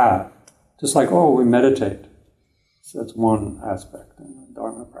the path. Just like, we meditate. So that's one aspect in the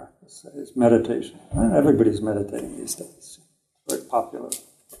Dharma practice. It's meditation. Everybody's meditating these days. It's very popular.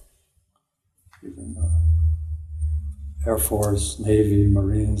 Even Air Force, Navy,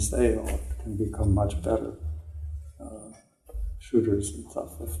 Marines, they all can become much better shooters and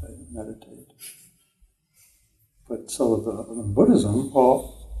stuff if they meditate. But so the Buddhism,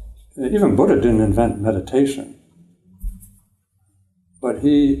 even Buddha didn't invent meditation. But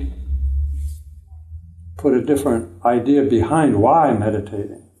he put a different idea behind why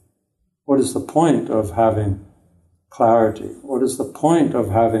meditating. What is the point of having clarity? What is the point of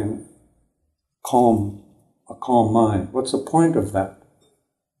having a calm mind? What's the point of that?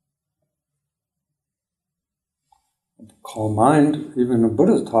 Calm mind, even the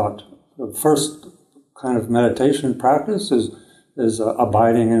Buddha taught, the first kind of meditation practice is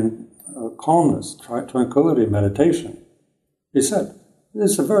abiding in calmness, tranquility, meditation. He said,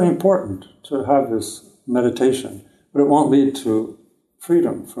 it's very important to have this meditation, but it won't lead to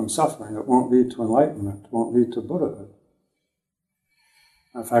freedom from suffering. It won't lead to enlightenment. It won't lead to Buddhahood.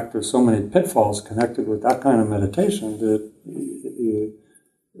 In fact, there's so many pitfalls connected with that kind of meditation that you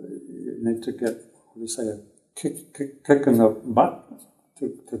need to get, a kick in the butt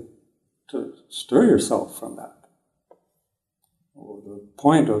to stir yourself from that. Well, the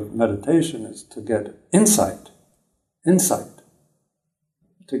point of meditation is to get insight.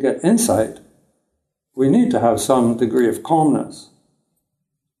 To get insight, we need to have some degree of calmness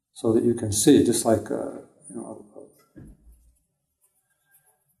so that you can see, just like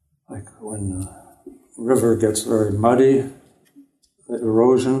like when a river gets very muddy, the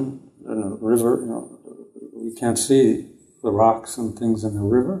erosion in a river, we can't see the rocks and things in the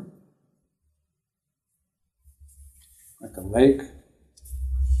river, like a lake.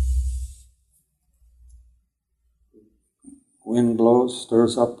 Wind blows,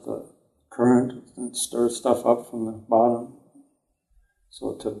 stirs up the current, and stirs stuff up from the bottom.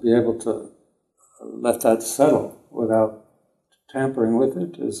 So to be able to let that settle without tampering with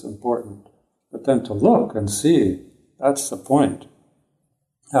it is important. But then to look and see, that's the point.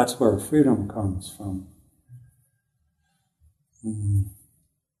 That's where freedom comes from.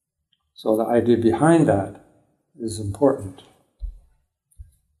 So the idea behind that is important.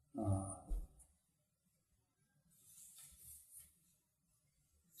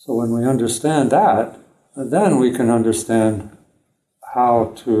 So when we understand that, then we can understand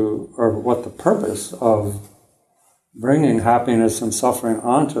how to, or what the purpose of bringing happiness and suffering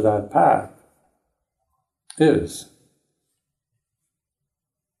onto that path is.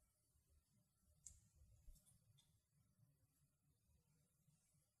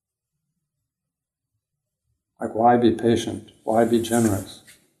 Like, why be patient? Why be generous?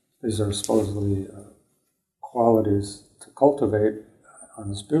 These are supposedly qualities to cultivate on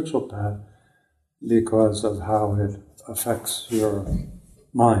the spiritual path because of how it affects your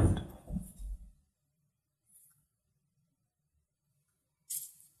mind.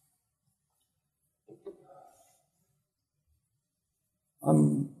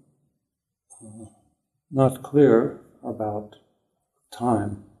 I'm not clear about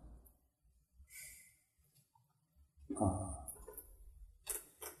time.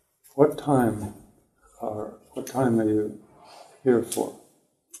 What time are you here for?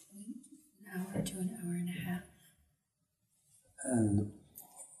 An hour to an hour and a half. And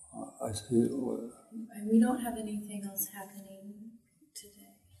I see. And we don't have anything else happening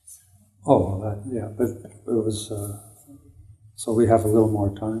today. So. Oh, well, yeah, but it was. So we have a little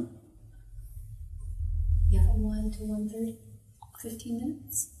more time. Yeah, 1 to 1:30, 15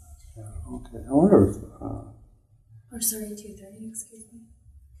 minutes. Yeah. Okay. I wonder if. Or sorry, 2:30. Excuse me.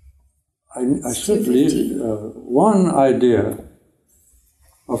 I should leave one idea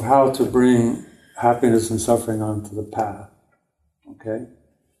of how to bring happiness and suffering onto the path, okay,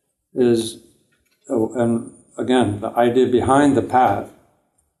 is, and again, the idea behind the path,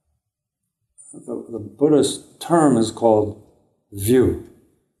 the Buddhist term is called view.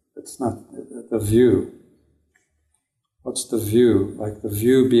 It's not the view. What's the view? Like the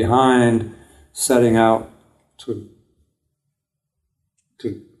view behind setting out to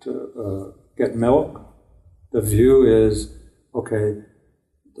get milk. The view is, okay,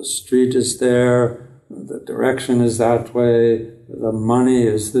 the street is there, the direction is that way, the money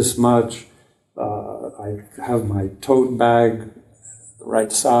is this much, I have my tote bag the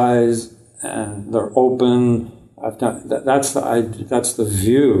right size, and they're open. I've done that's the idea, that's the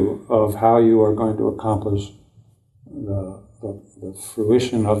view of how you are going to accomplish the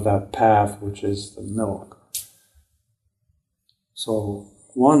fruition of that path, which is the milk. So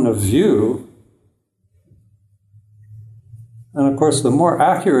one, a view, and of course the more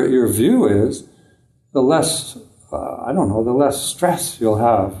accurate your view is, the less, the less stress you'll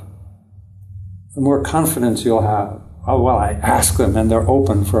have, the more confidence you'll have. Oh, well, I ask them and they're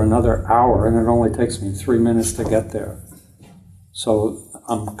open for another hour and it only takes me 3 minutes to get there. So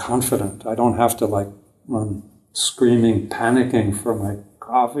I'm confident. I don't have to run screaming, panicking for my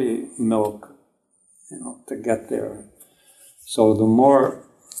coffee, milk, to get there. So the more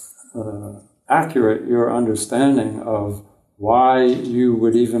accurate your understanding of why you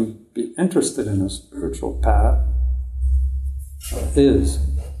would even be interested in a spiritual path is,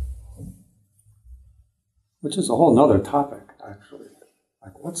 which is a whole nother topic, actually.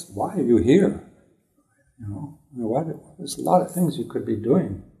 Like, why are you here? There's a lot of things you could be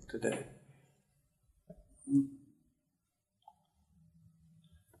doing today.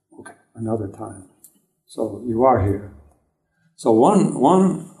 Okay, another time. So you are here. So one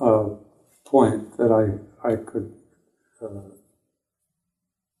point that I could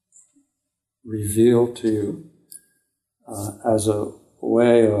reveal to you as a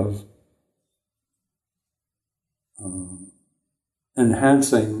way of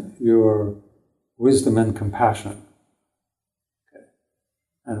enhancing your wisdom and compassion. Okay.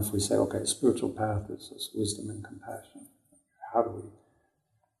 And if we say, okay, spiritual path is this wisdom and compassion, how do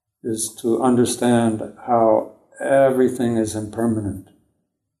we? Is to understand how everything is impermanent.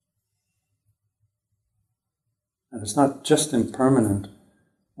 And it's not just impermanent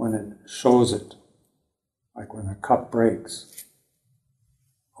when it shows it. Like when a cup breaks,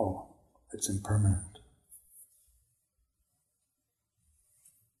 oh, it's impermanent.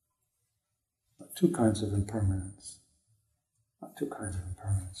 Two kinds of impermanence. Not two kinds of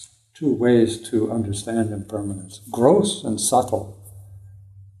impermanence. Two ways to understand impermanence. Gross and subtle.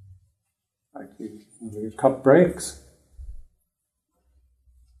 Like your cup breaks,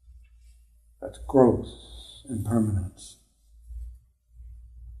 that's gross impermanence.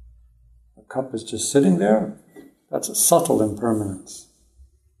 The cup is just sitting there, that's a subtle impermanence.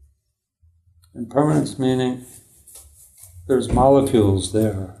 Impermanence meaning there's molecules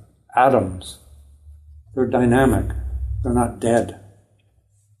there, atoms. They're dynamic. They're not dead.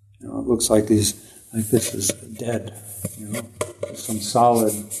 It looks like this is dead. Some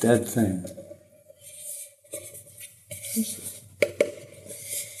solid dead thing.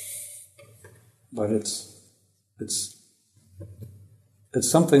 But it's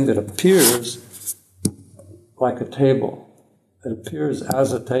something that appears like a table. It appears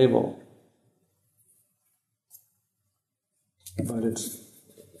as a table. But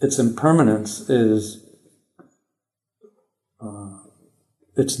its impermanence is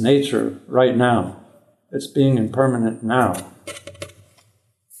its nature right now. It's being impermanent now.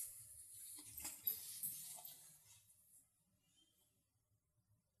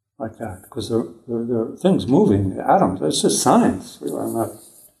 Like that, because there are things moving, atoms. It's just science. I'm not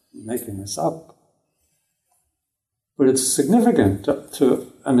making this up. But it's significant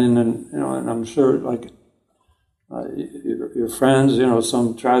and I'm sure, like, your friends,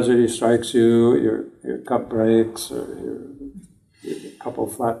 some tragedy strikes you, your cup breaks, or a couple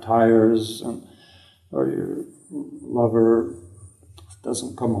flat tires, or your lover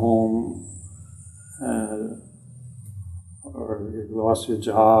doesn't come home, or you lost your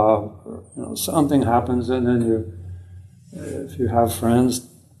job, or something happens, and then if you have friends,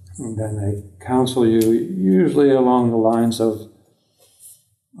 and then they counsel you, usually along the lines of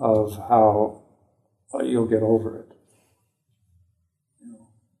how you'll get over it.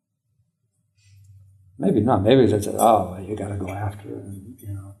 Maybe not. Maybe they say, "Oh, you got to go after it and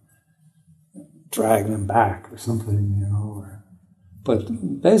drag them back or something."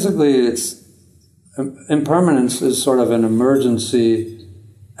 But basically, impermanence is sort of an emergency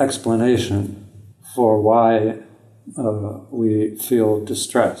explanation for why we feel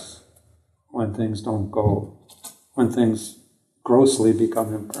distress when things don't go, when things grossly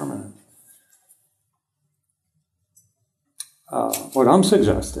become impermanent. What I'm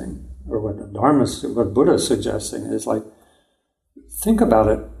suggesting, or what Buddha is suggesting, is like, think about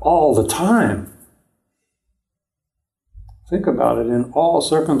it all the time. Think about it in all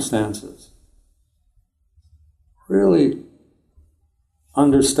circumstances. Really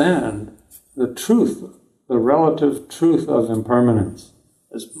understand the truth, the relative truth of impermanence,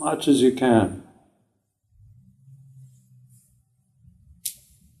 as much as you can.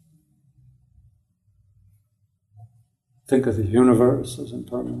 Think of the universe as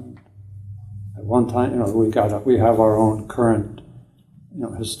impermanent. At one time, we have our own current,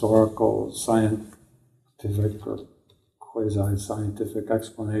 historical, scientific, or quasi-scientific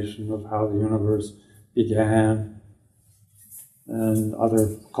explanation of how the universe began. And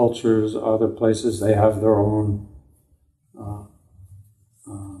other cultures, other places, they have their own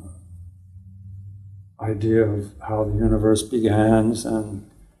idea of how the universe begins,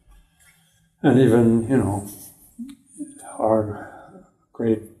 and even, our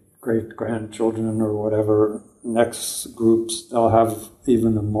great-grandchildren or whatever, next groups, they'll have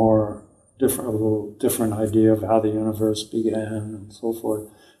even a little different idea of how the universe began and so forth.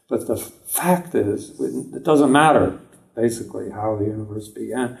 But the fact is, it doesn't matter, basically, how the universe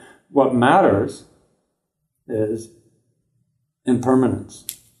began. What matters is impermanence.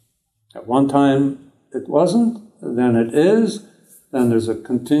 At one time it wasn't, then it is, then there's a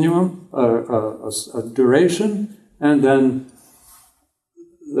continuum, a duration, and then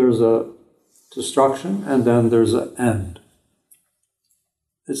there's a destruction, and then there's an end.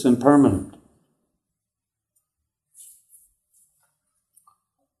 It's impermanent.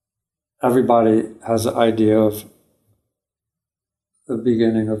 Everybody has an idea of the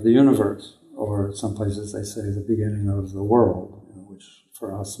beginning of the universe, or some places they say the beginning of the world, which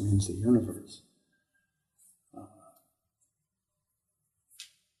for us means the universe.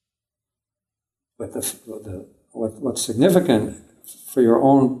 But what's significant for your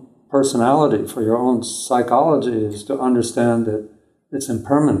own personality, for your own psychology, is to understand that it's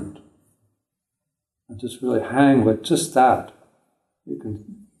impermanent. And just really hang with just that. It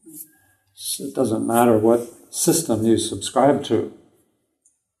doesn't matter what system you subscribe to.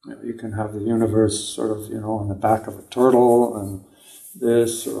 You can have the universe sort of, on the back of a turtle, and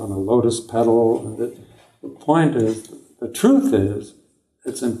this, or on a lotus petal. And The point is, the truth is,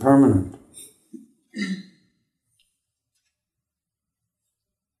 it's impermanent.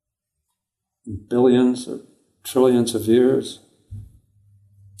 Billions or trillions of years.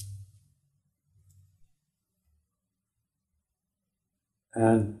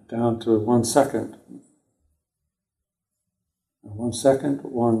 And down to 1 second. 1 second,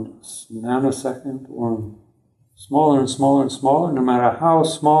 1 nanosecond, one smaller and smaller and smaller. No matter how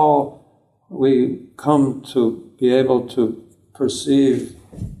small we come to be able to perceive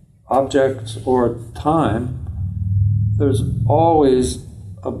objects or time, there's always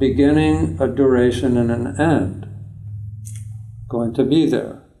a beginning, a duration, and an end going to be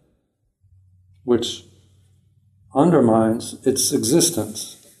there, which undermines its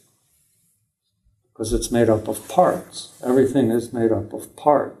existence because it's made up of parts. Everything is made up of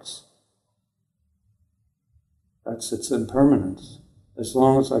parts. That's its impermanence. As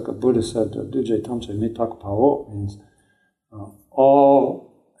long as, like a Buddha said, Duje Tamche Mitak Pao means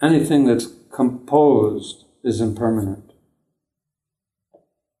anything that's composed is impermanent.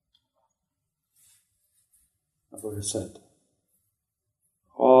 The Buddha said,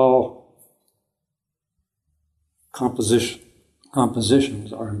 all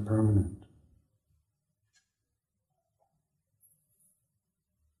compositions are impermanent.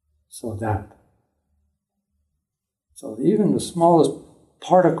 So even the smallest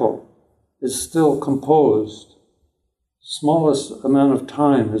particle is still composed. Smallest amount of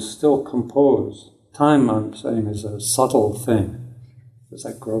time is still composed. Time, I'm saying, is a subtle thing. There's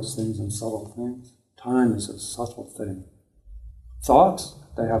like gross things and subtle things. Time is a subtle thing. Thoughts,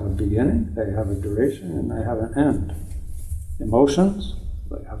 they have a beginning, they have a duration, and they have an end. Emotions,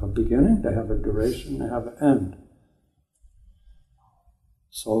 they have a beginning, they have a duration, they have an end.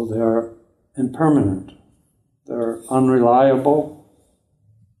 So they're impermanent, they're unreliable,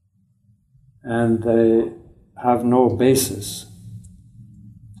 and they have no basis.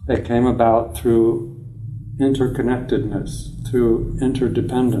 They came about through interconnectedness, through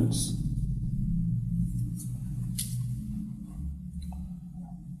interdependence.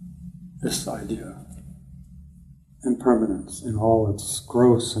 This idea, impermanence in all its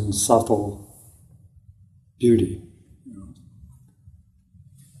gross and subtle beauty.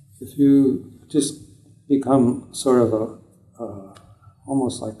 If you just become sort of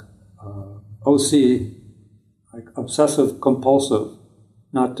almost like OC, like obsessive compulsive,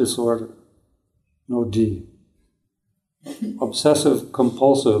 not disorder, no D. Obsessive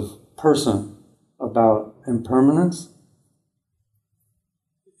compulsive person about impermanence,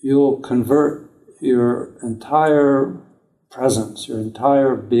 you'll convert your entire presence, your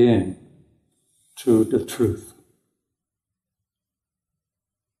entire being to the truth.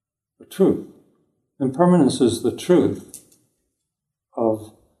 The truth. Impermanence is the truth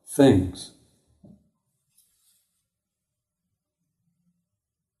of things.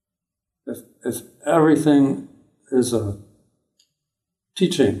 If everything is a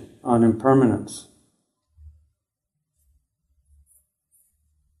teaching on impermanence,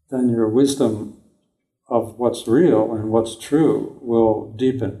 then your wisdom of what's real and what's true will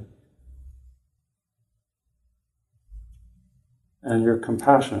deepen. And your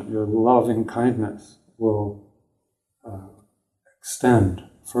compassion, your loving kindness will extend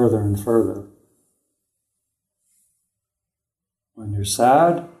further and further. When you're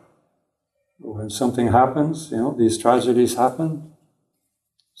sad, when something happens, these tragedies happen,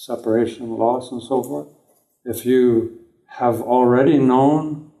 separation, loss, and so forth, if you have already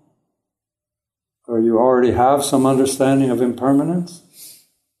known or you already have some understanding of impermanence,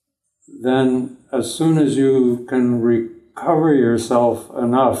 then as soon as you can recover yourself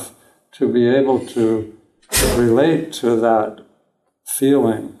enough to be able to relate to that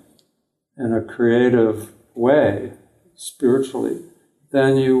feeling in a creative way, spiritually,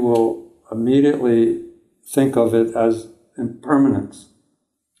 then you will immediately think of it as impermanence,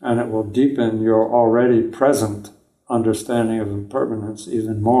 and it will deepen your already present understanding of impermanence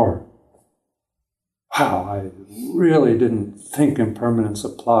even more. Wow, I really didn't think impermanence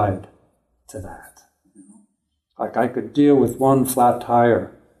applied to that. Like I could deal with one flat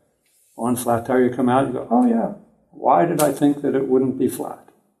tire. One flat tire, you come out and you go, oh yeah, why did I think that it wouldn't be flat?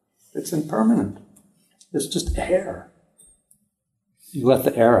 It's impermanent. It's just air. You let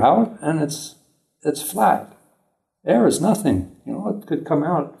the air out and it's flat. Air is nothing. It could come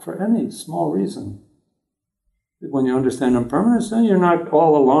out for any small reason. When you understand impermanence, then you're not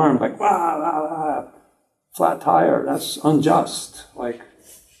all alarmed, like, wow, flat tire, that's unjust. Like,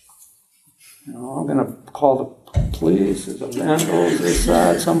 I'm going to call the police, there's a vandal, there's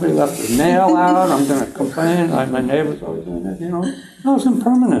that, somebody left a nail out, I'm going to complain, my neighbor's always doing it, No, it's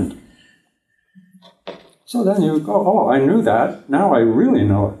impermanent. So then you go, oh, I knew that. Now I really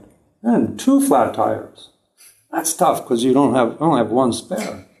know it. And 2 flat tires. That's tough because you only have 1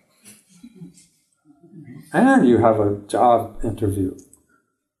 spare. And you have a job interview.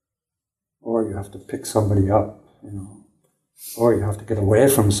 Or you have to pick somebody up, Or you have to get away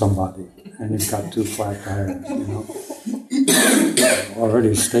from somebody. And you've got 2 flat tires,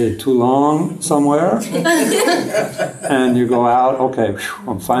 Already stayed too long somewhere. And you go out, okay,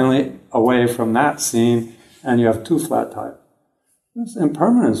 I'm finally away from that scene. And you have 2 flat tires. This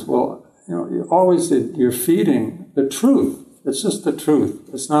impermanence you're feeding the truth. It's just the truth.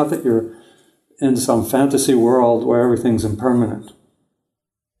 It's not that you're in some fantasy world where everything's impermanent.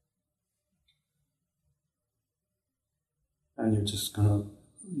 And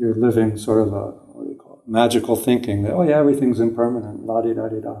you're living sort of magical thinking that, oh yeah, everything's impermanent,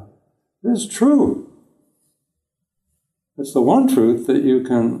 la-di-da-di-da. This is true. It's the one truth that you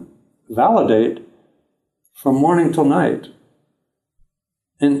can validate from morning till night,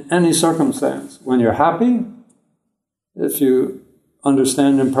 in any circumstance. When you're happy, if you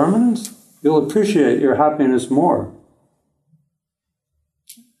understand impermanence, you'll appreciate your happiness more.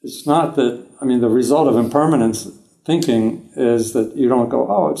 It's not that, the result of impermanence thinking is that you don't go,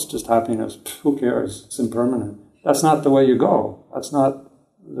 oh, it's just happiness, who cares, it's impermanent. That's not the way you go. That's not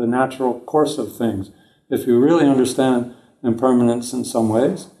the natural course of things. If you really understand impermanence in some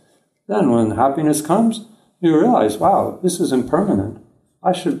ways, then when happiness comes, you realize, wow, this is impermanent.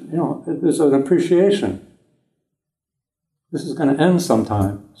 I should, there's an appreciation. This is going to end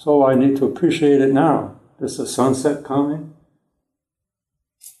sometime, so I need to appreciate it now. There's a sunset coming.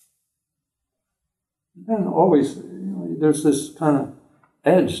 And always, there's this kind of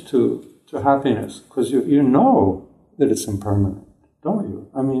edge to happiness, because you know that it's impermanent, don't you?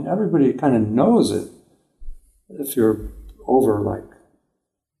 Everybody kind of knows it. If you're over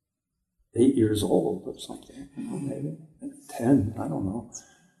 8 years old or something, maybe 10, I don't know.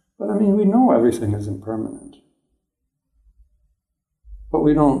 But we know everything is impermanent. But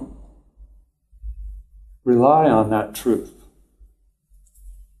we don't rely on that truth.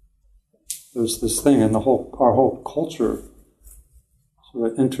 There's this thing in our whole culture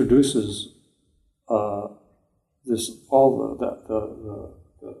sort of introduces the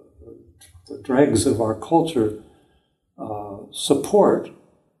dregs of our culture support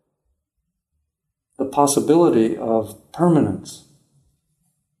the possibility of permanence.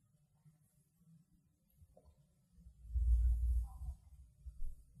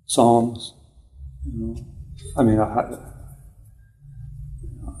 Songs,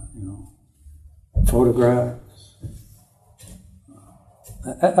 photographs,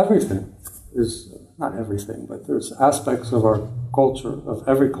 everything is, not everything, but there's aspects of our culture, of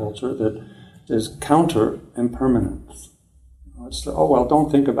every culture, that is counter impermanence. It's, don't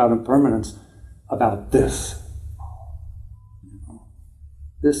think about impermanence, about this.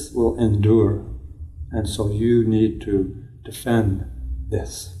 This will endure, and so you need to defend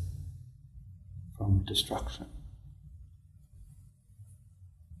this from destruction.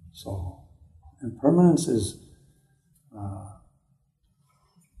 So impermanence is an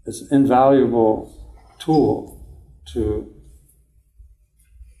invaluable tool to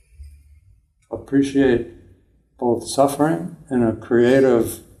appreciate both suffering in a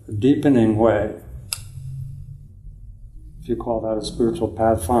creative, deepening way. If you call that a spiritual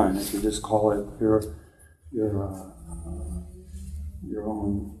path, fine. If you just call it your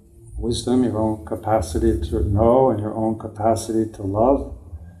own wisdom, your own capacity to know, and your own capacity to love,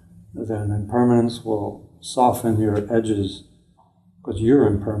 then impermanence will soften your edges, because you're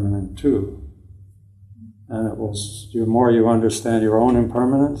impermanent too. And it will, the more you understand your own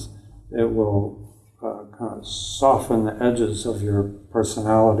impermanence, it will kind of soften the edges of your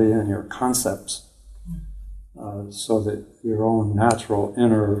personality and your concepts, so that your own natural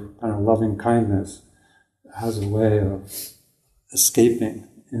inner kind of loving kindness has a way of escaping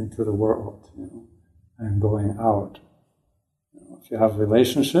into the world, and going out. If you have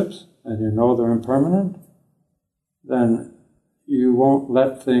relationships and you know they're impermanent, then you won't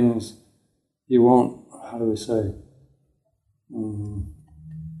let things, you won't, how do we say,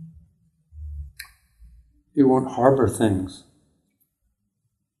 you won't harbor things.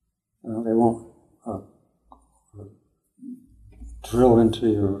 They won't drill into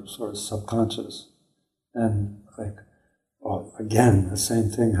your sort of subconscious. And again, the same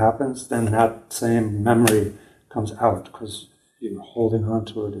thing happens, then that same memory comes out, because you're holding on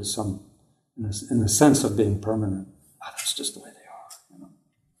to it as in the sense of being permanent. That's just the way they are.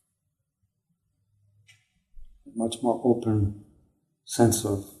 A much more open sense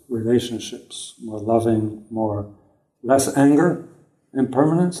of relationships, more loving, less anger,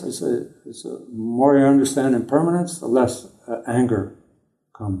 impermanence, the more you understand impermanence, the less anger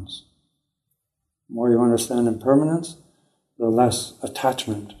comes. The more you understand impermanence, the less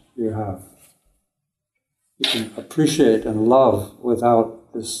attachment you have. You can appreciate and love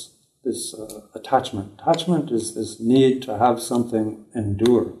without this attachment. Attachment is this need to have something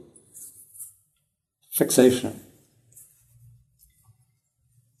endure. Fixation.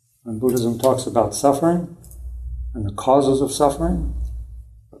 When Buddhism talks about suffering and the causes of suffering,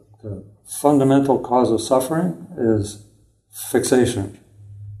 the fundamental cause of suffering is fixation.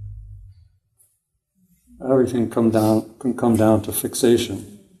 Everything can come down to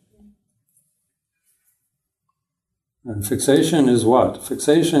fixation. And fixation is what?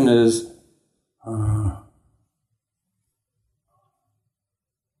 Fixation is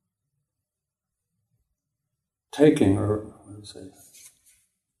taking, or what do you say?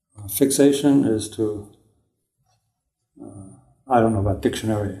 Fixation is to, I don't know about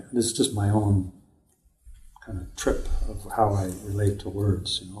dictionary, this is just my own kind of trip of how I relate to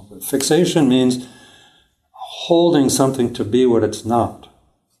words, But fixation means holding something to be what it's not.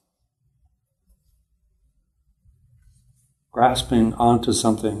 Grasping onto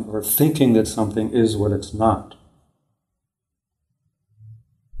something or thinking that something is what it's not.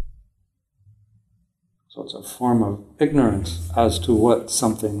 So it's a form of ignorance as to what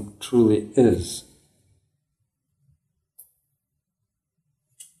something truly is.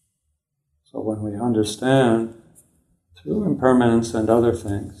 So when we understand, through impermanence and other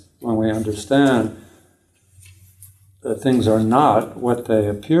things, when we understand that things are not what they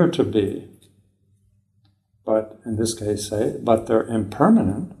appear to be, but in this case but they're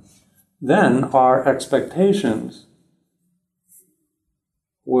impermanent, then our expectations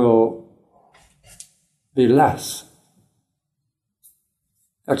will be less.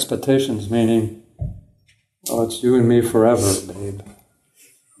 Expectations meaning, oh, it's you and me forever, babe.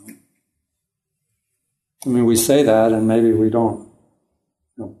 I mean, we say that and maybe we don't,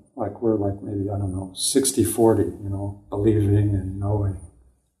 like we're like maybe, 60-40, believing and knowing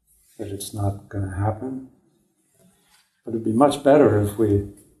that it's not going to happen. But it'd be much better if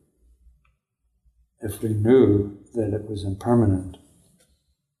we knew that it was impermanent.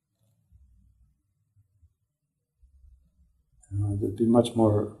 There'd be much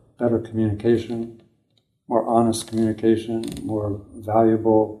more better communication, more honest communication, more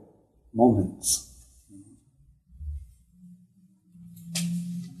valuable moments.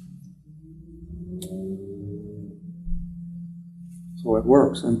 So it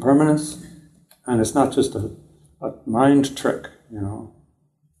works, impermanence, and it's not just a mind trick,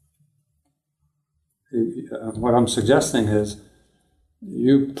 What I'm suggesting is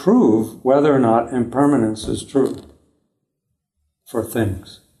you prove whether or not impermanence is true for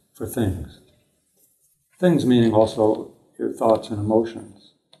things. Things meaning also your thoughts and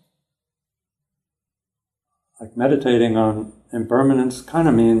emotions. Like meditating on impermanence kind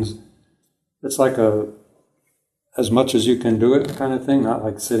of means it's like as much as you can do it kind of thing, not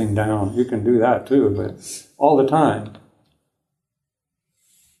like sitting down. You can do that too, but all the time.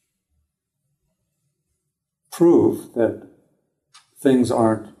 Prove that things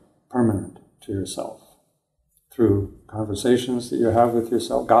aren't permanent to yourself. Through conversations that you have with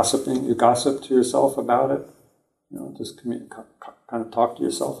yourself, gossiping, you gossip to yourself about it. Just kind of talk to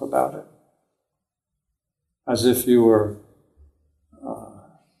yourself about it. As if you were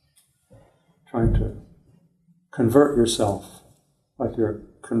trying to convert yourself, like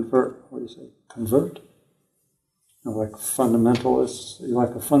convert, like fundamentalists, you're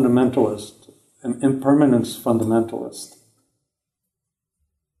like a fundamentalist, an impermanence fundamentalist,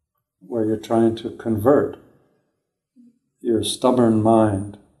 where you're trying to convert your stubborn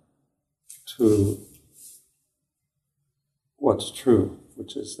mind to what's true,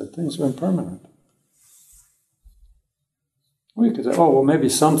 which is that things are impermanent. We could say, maybe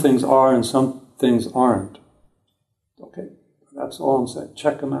some things are and some things aren't. Okay, that's all I'm saying.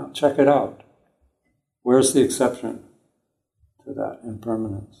 Check them out. Check it out. Where's the exception to that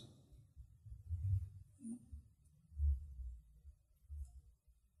impermanence?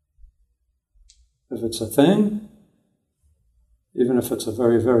 If it's a thing, even if it's a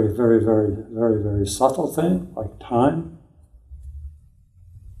very, very, very, very, very, very subtle thing, like time,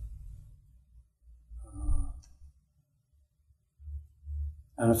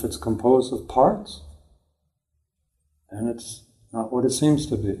 and if it's composed of parts, then it's not what it seems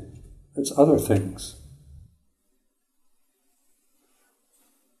to be. It's other things.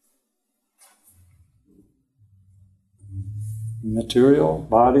 Material,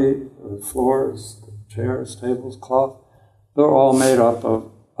 body, the floors, the chairs, tables, cloth, they're all made up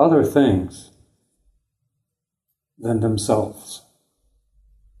of other things than themselves.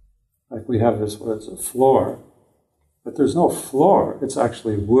 Like we have this, what is a floor, but there's no floor, it's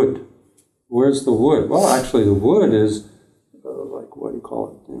actually wood. Where's the wood? Well, actually the wood is like, what do you call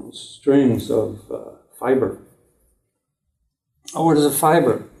it? Strings of fiber. Oh, what is a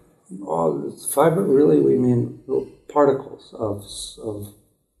fiber? Oh, fiber, really, we mean little particles of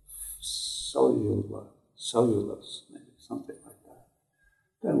cellulose, maybe, something like that.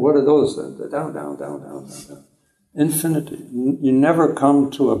 Then what are those? Down, down, down, down, down, down. Infinity. You never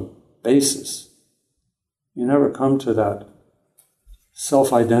come to a basis. You never come to that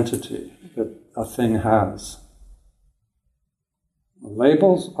self-identity that a thing has.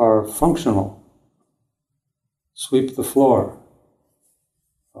 Labels are functional. Sweep the floor.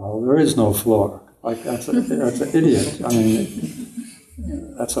 Well, there is no floor. Like that's an idiot. I mean,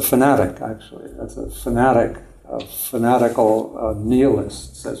 that's a fanatic, actually. That's a fanatic, a fanatical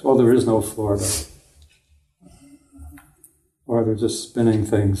nihilist says, well, there is no floor there. Or they're just spinning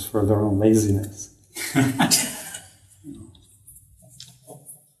things for their own laziness.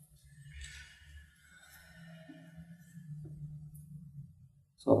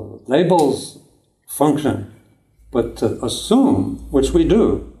 So labels function, but to assume, which we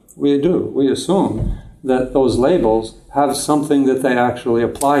assume that those labels have something that they actually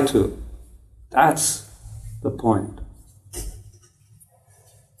apply to. That's the point.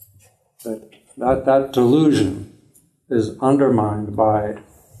 That delusion is undermined by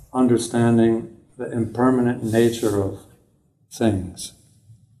understanding the impermanent nature of things.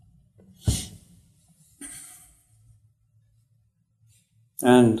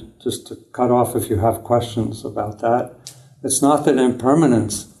 And just to cut off if you have questions about that, it's not that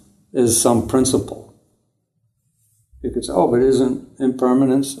impermanence is some principle. You could say, oh, but isn't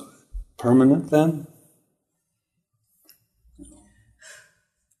impermanence permanent then?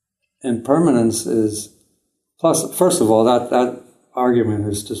 Impermanence is, plus, first of all, that argument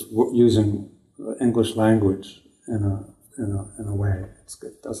is just using English language in a way.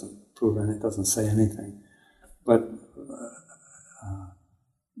 It doesn't prove anything, it doesn't say anything. But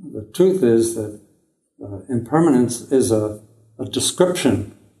the truth is that impermanence is a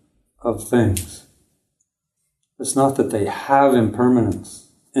description of things. It's not that they have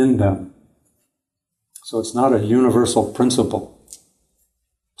impermanence in them. So it's not a universal principle,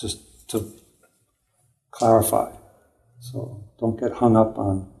 just to clarify. So don't get hung up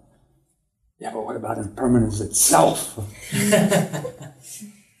on, yeah, but what about impermanence itself?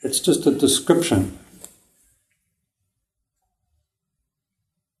 It's just a description.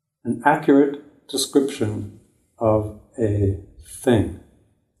 An accurate description of a thing.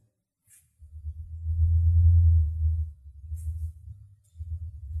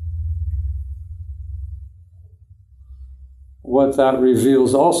 What that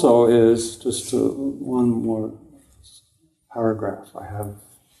reveals also is, just one more paragraph I have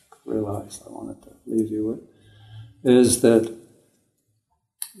realized I wanted to leave you with, is that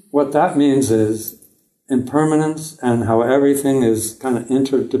what that means is impermanence and how everything is kind of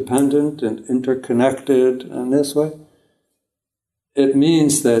interdependent and interconnected and this way. It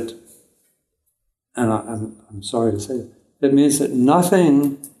means that, and I'm sorry to say it, it means that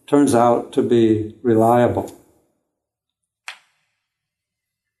nothing turns out to be reliable.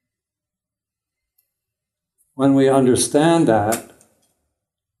 When we understand that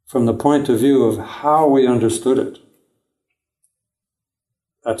from the point of view of how we understood it,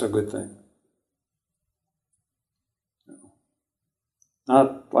 that's a good thing.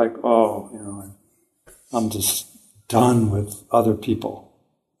 Not like, oh, I'm just done with other people.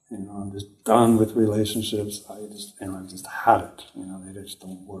 I'm just done with relationships. I just had it. They just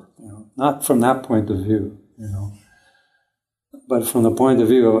don't work. Not from that point of view. But from the point of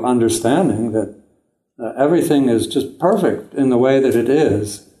view of understanding that everything is just perfect in the way that it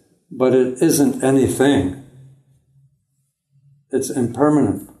is, but it isn't anything. It's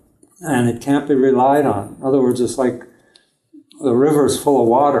impermanent, and it can't be relied on. In other words, it's like the river's full of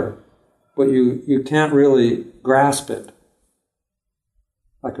water, but you can't really grasp it.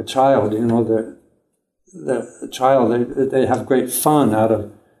 Like a child, the child, they have great fun out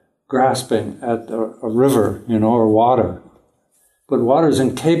of grasping at a river, or water. But water is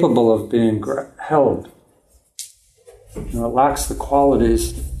incapable of being held. It lacks the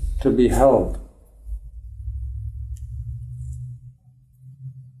qualities to be held.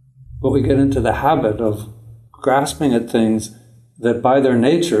 But we get into the habit of grasping at things that by their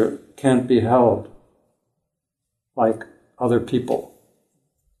nature can't be held, like other people,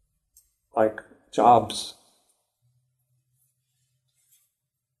 like jobs,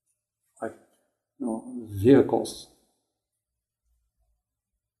 like vehicles,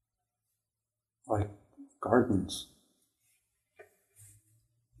 like gardens.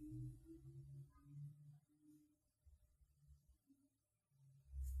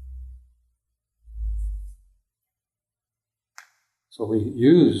 So we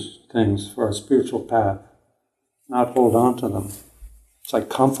use things for our spiritual path, not hold on to them. It's like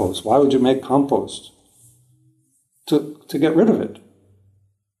compost. Why would you make compost? To get rid of it.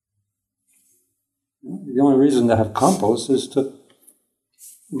 The only reason to have compost is to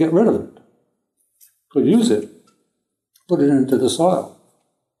get rid of it. To use it. Put it into the soil.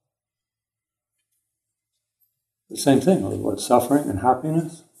 The same thing with suffering and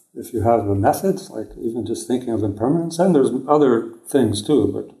happiness. If you have the methods, like even just thinking of impermanence, and there's other things too,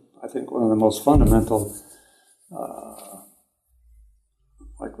 but I think one of the most fundamental,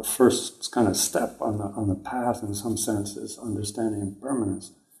 like the first kind of step on the path in some sense is understanding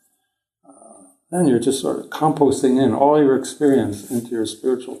impermanence. Then you're just sort of composting in all your experience into your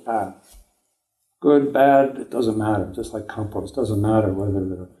spiritual path. Good, bad, it doesn't matter. Just like compost, doesn't matter whether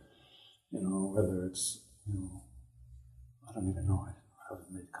they're, whether it's, I don't even know. I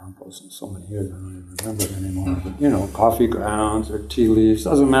haven't made compost in so many years, I don't even remember it anymore. But, coffee grounds or tea leaves,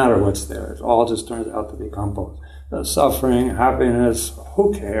 doesn't matter what's there. It all just turns out to be compost. The suffering, happiness,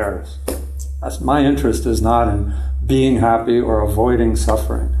 who cares? My interest is not in being happy or avoiding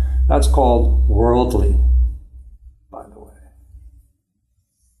suffering. That's called worldly, by the way.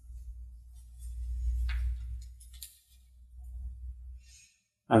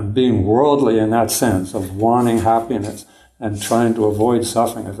 And being worldly in that sense of wanting happiness and trying to avoid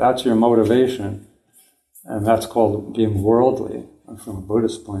suffering, if that's your motivation, and that's called being worldly, from a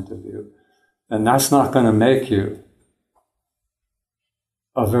Buddhist point of view, then that's not going to make you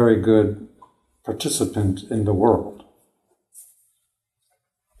a very good participant in the world.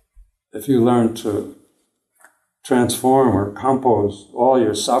 If you learn to transform or compose all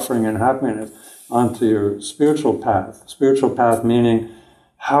your suffering and happiness onto your spiritual path meaning,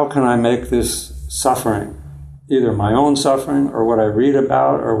 how can I make this suffering, either my own suffering or what I read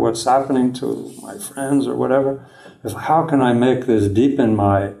about or what's happening to my friends or whatever, how can I make this deepen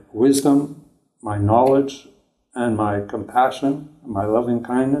my wisdom, my knowledge, and my compassion, my loving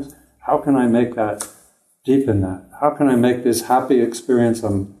kindness? How can I make that, deepen that? How can I make this happy experience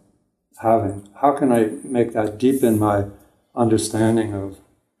I'm having? How can I make that deepen my understanding of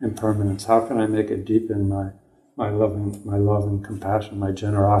impermanence? How can I make it deepen my love and compassion, my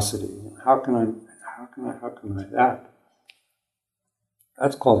generosity? How can I that?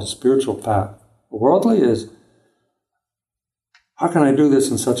 That's called the spiritual path. The worldly is, how can I do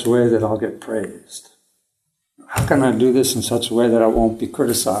this in such a way that I'll get praised? How can I do this in such a way that I won't be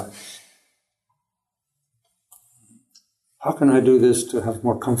criticized? How can I do this to have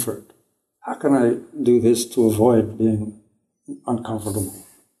more comfort? How can I do this to avoid being uncomfortable?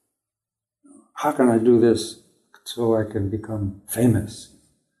 How can I do this so I can become famous?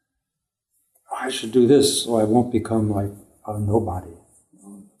 I should do this so I won't become like a nobody.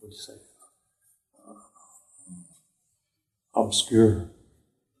 What do you say? Obscure.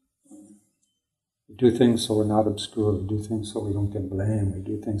 We do things so we're not obscure. We do things so we don't get blamed. We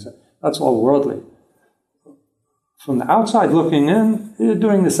do things that's all worldly. From the outside looking in, you're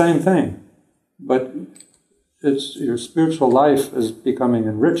doing the same thing. But your spiritual life is becoming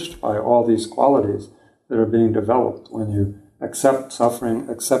enriched by all these qualities that are being developed when you accept suffering,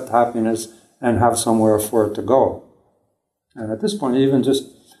 accept happiness, and have somewhere for it to go. And at this point, even just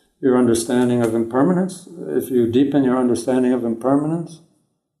your understanding of impermanence, if you deepen your understanding of impermanence,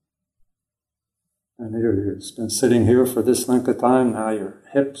 and you've been sitting here for this length of time, now your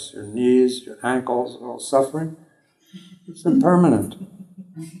hips, your knees, your ankles are all suffering, it's impermanent.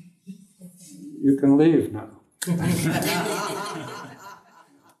 You can leave now.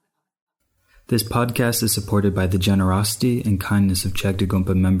 This podcast is supported by the generosity and kindness of Chagda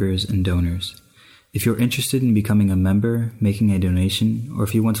Gompa members and donors. If you're interested in becoming a member, making a donation, or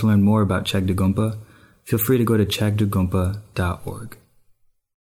if you want to learn more about Chagda Gompa, feel free to go to chagdagompa.org.